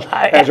first-hand knowledge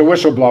as a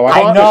whistleblower.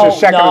 I know. This is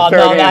second or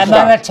third-hand I'm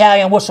not an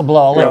Italian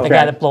whistleblower like the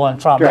guy that blew on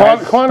Trump.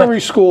 Connery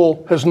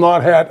School has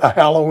not had a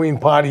Halloween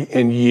party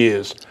in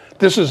years.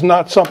 This is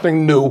not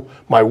something new.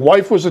 My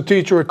wife was a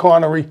teacher at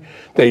Connery.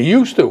 They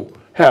used to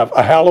have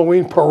a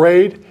Halloween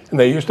parade, and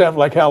they used to have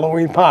like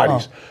Halloween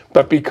parties.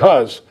 But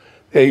because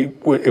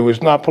it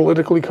was not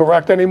politically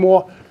correct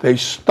anymore, they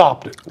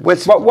stopped it.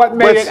 What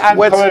made it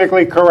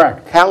unpolitically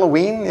correct?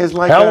 Halloween is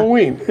like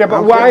Halloween. Yeah,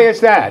 but why is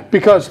that?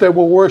 Because they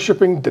were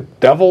worshiping the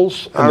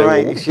devils and they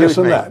were this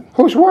and that.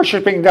 Who's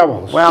worshiping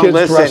devils? Well,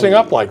 Kids dressing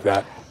up like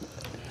that.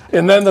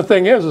 And then the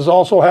thing is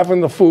also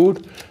having the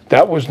food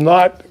that was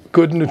not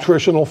good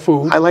nutritional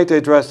food. I'd like to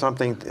address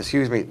something,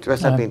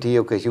 to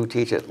you because you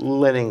teach at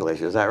Lynn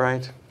English, is that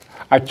right?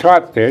 I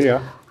taught there,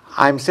 yeah.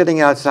 I'm sitting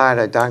outside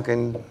at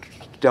Dunkin'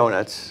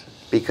 Donuts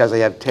because I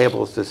have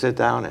tables to sit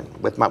down in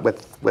with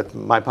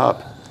my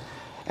pup.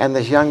 And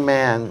this young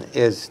man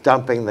is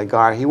dumping the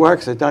garbage. He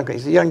works at Dunkin',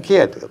 he's a young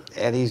kid,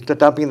 and he's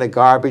dumping the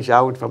garbage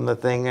out from the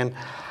thing. And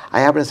I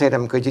happen to say to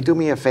him, could you do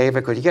me a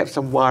favor? Could you get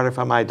some water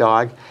for my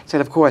dog? He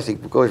said, of course. He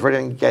goes right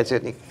in and gets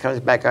it, and he comes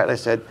back out, and I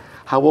said,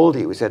 how old are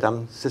you? He said,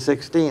 I'm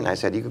 16. I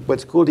said,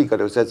 what school do you go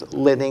to? He says,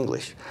 Lynn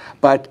English.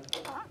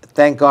 But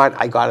thank God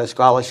I got a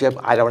scholarship.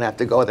 I don't have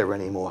to go there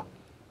anymore.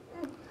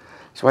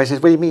 So I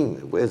said, what do you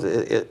mean?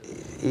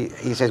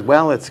 He says,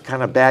 well, it's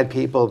kind of bad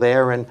people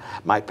there, and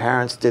my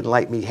parents didn't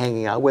like me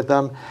hanging out with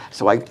them.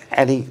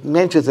 And he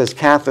mentions this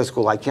Catholic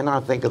school. I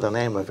cannot think of the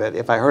name of it.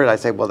 If I heard it, I'd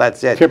say, well,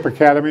 that's it. Kip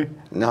Academy?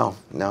 No.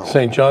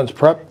 St. John's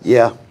Prep?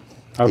 Yeah.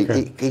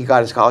 Okay. He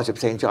got a scholarship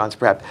at St. John's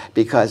Prep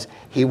because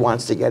he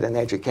wants to get an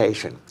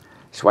education.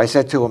 So I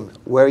said to him,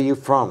 where are you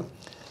from?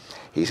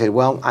 He said,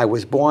 well, I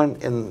was born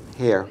in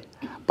here,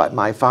 but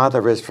my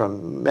father is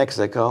from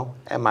Mexico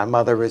and my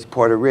mother is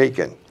Puerto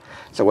Rican.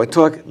 So it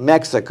took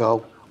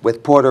Mexico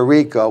with Puerto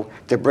Rico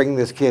to bring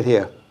this kid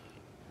here.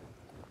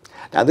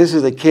 Now this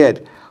is a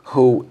kid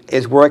who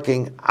is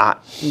working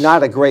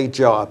not a great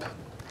job.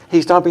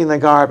 He's dumping the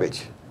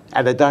garbage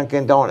at a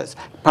Dunkin' Donuts,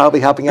 probably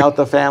helping out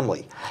the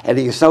family. And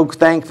he's so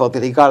thankful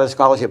that he got a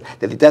scholarship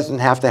that he doesn't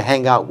have to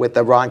hang out with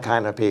the wrong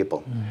kind of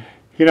people.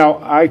 You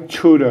know, I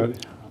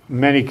tutored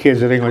many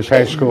kids at English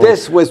High School.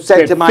 This was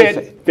said to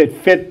my that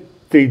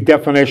fit the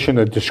definition,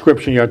 the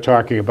description you're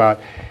talking about.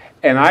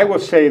 And I will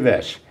say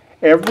this,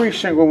 every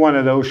single one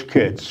of those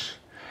kids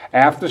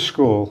after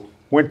school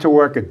went to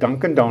work at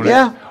Dunkin'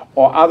 Donuts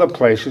or other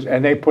places,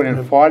 and they put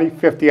in 40,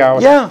 50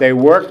 hours. Yeah. They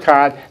worked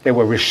hard, they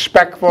were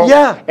respectful,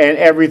 and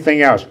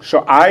everything else.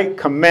 So I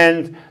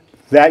commend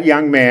that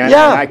young man, and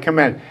I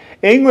commend.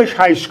 English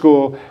High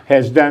School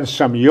has done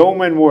some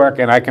yeoman work,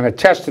 and I can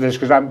attest to this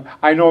because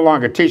I no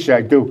longer teach there.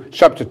 I do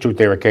substitute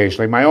there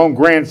occasionally. My own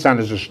grandson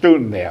is a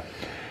student there.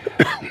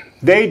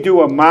 They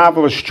do a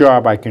marvelous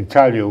job, I can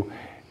tell you,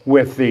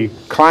 with the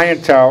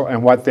clientele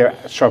and what they're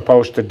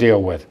supposed to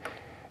deal with.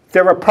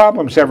 There are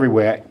problems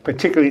everywhere,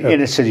 particularly in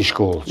inner city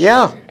schools.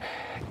 Yeah.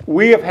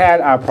 We have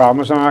had our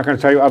problems, I'm not going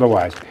to tell you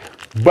otherwise.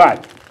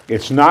 But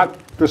it's not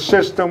the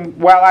system,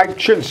 well, I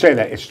shouldn't say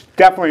that. It's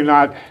definitely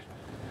not.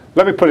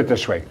 Let me put it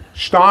this way.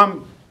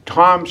 Tom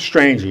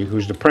Strangey,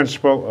 who's the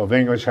principal of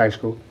English High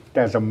School,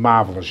 does a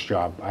marvelous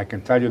job. I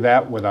can tell you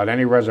that without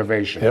any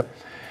reservation. Yep.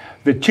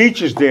 The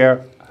teachers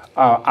there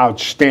are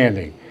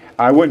outstanding.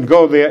 I wouldn't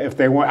go there if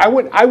they weren't.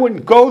 I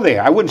wouldn't go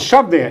there. I wouldn't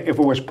sub there if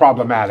it was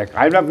problematic.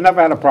 I've never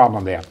had a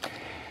problem there.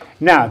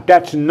 Now,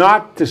 that's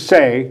not to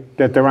say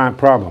that there aren't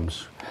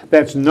problems.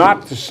 That's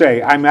not to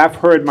say, I've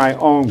heard my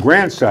own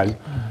grandson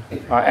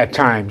at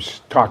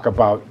times talk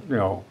about, you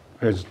know,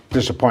 his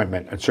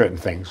disappointment at certain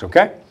things,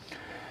 okay?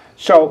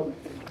 So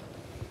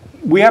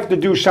we have to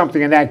do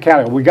something in that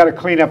category. We got to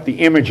clean up the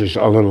images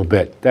a little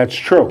bit. That's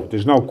true.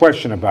 There's no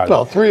question about it.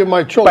 Well, 3 of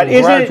my children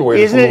graduated from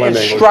Isn't it Lynn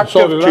English,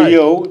 instructive so to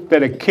you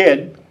that a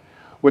kid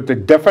with the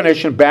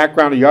definition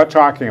background that you're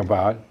talking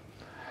about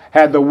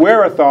had the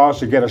wherewithal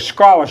to get a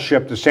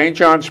scholarship to St.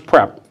 John's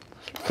Prep,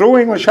 through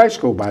English High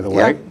School, by the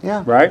way,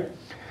 right?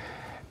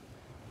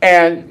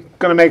 And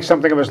going to make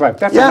something of his life.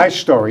 That's a nice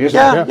story, isn't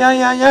it?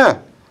 Yeah.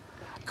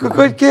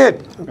 Good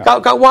kid.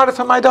 Got water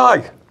for my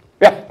dog.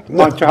 Yeah,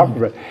 on top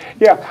of it.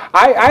 Yeah,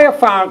 I have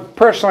found,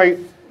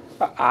 personally,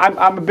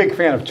 I'm a big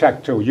fan of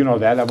tech, too. You know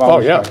that.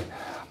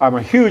 I'm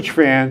a huge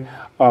fan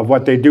of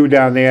what they do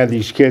down there,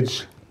 these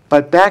kids.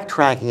 But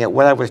backtracking it,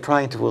 what I was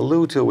trying to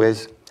allude to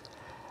is,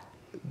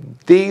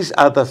 these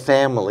are the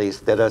families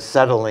that are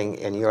settling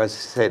in your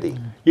city.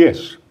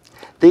 Yes.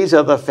 These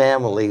are the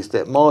families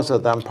that most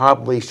of them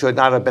probably should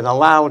not have been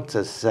allowed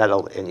to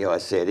settle in your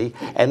city.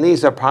 And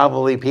these are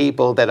probably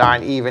people that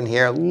aren't even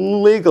here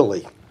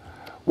legally.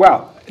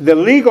 Well, the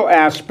legal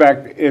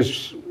aspect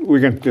is,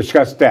 we can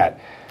discuss that.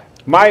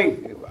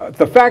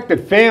 The fact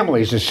that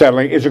families are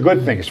settling is a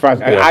good thing. As far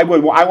as I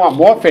want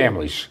more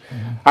families.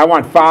 I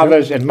want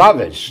fathers and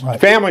mothers. Right.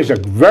 Families are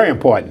very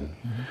important.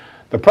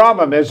 The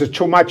problem is there's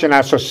too much in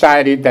our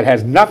society that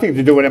has nothing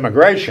to do with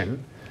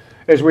immigration,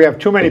 is we have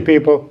too many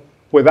people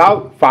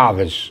without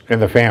fathers in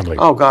the family.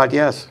 Oh, God,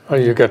 yes. Oh,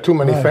 you got too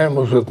many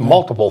families with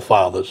multiple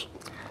fathers.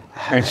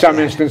 In some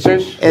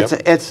instances.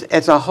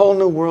 It's a whole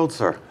new world,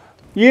 sir.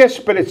 Yes,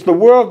 but it's the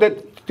world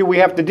that we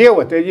have to deal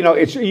with. You know,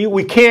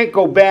 we can't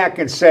go back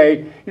and say,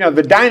 you know,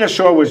 the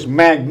dinosaur was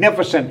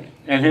magnificent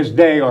in his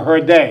day or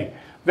her day.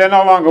 They're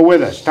no longer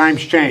with us.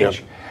 Times change.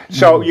 Yep.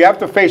 So you have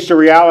to face the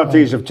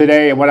realities of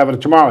today and whatever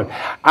tomorrow.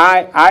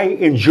 I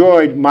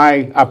enjoyed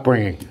my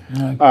upbringing.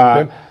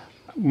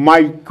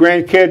 My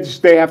grandkids,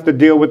 they have to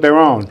deal with their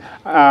own.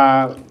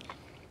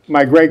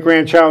 My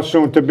great-grandchild,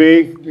 soon to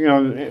be, you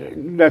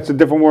know, that's a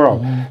different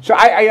world. So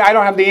I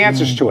don't have the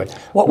answers to it.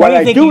 What do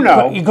you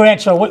think your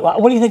grandchild,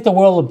 what do you think the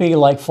world will be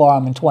like for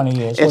him in 20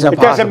 years? It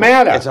doesn't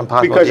matter. It's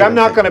impossible because I'm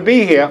not going to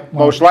be here,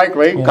 most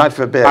likely. God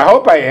forbid. I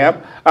hope I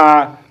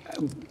am.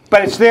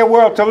 But it's their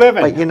world to live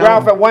in. But, you know,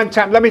 Ralph, at one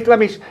time, let me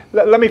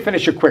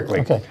finish it quickly,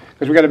 because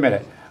we got a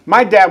minute.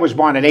 My dad was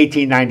born in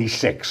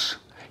 1896.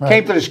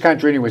 Came to this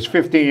country and he was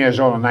 15 years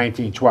old in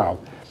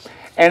 1912.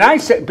 And I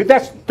said, but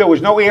there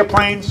was no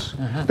airplanes,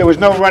 there was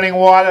no running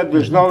water, there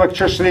was no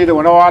electricity, there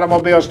were no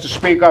automobiles to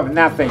speak of,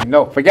 nothing.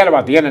 No, forget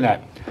about the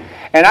internet.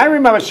 And I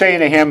remember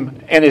saying to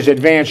him in his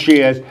advanced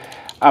years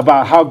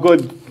about how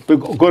good the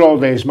good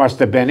old days must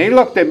have been. He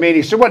looked at me and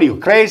he said, what are you,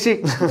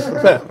 crazy?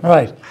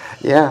 Right.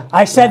 Yeah.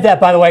 I said that,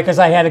 by the way, because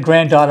I had a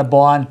granddaughter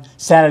born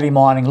Saturday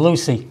morning,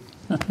 Lucy.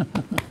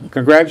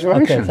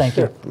 Congratulations. Okay, thank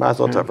you.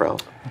 Mazel tov,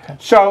 Ralph.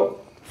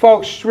 So,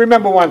 folks,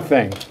 remember one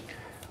thing.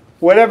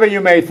 Whatever you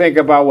may think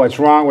about what's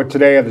wrong with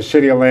today of the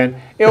city of Lynn,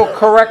 it'll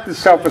correct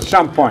itself at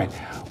some point.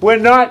 We're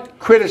not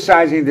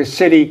criticizing the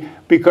city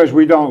because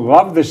we don't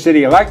love the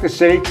city or like the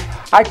city.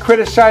 I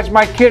criticized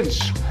my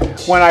kids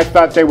when I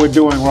thought they were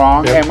doing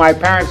wrong, and my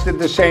parents did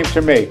the same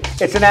to me.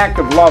 It's an act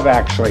of love,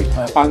 actually.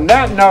 On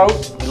that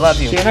note, love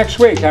you. See you next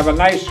week. Have a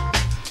nice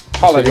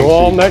holiday. See you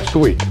all next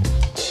week.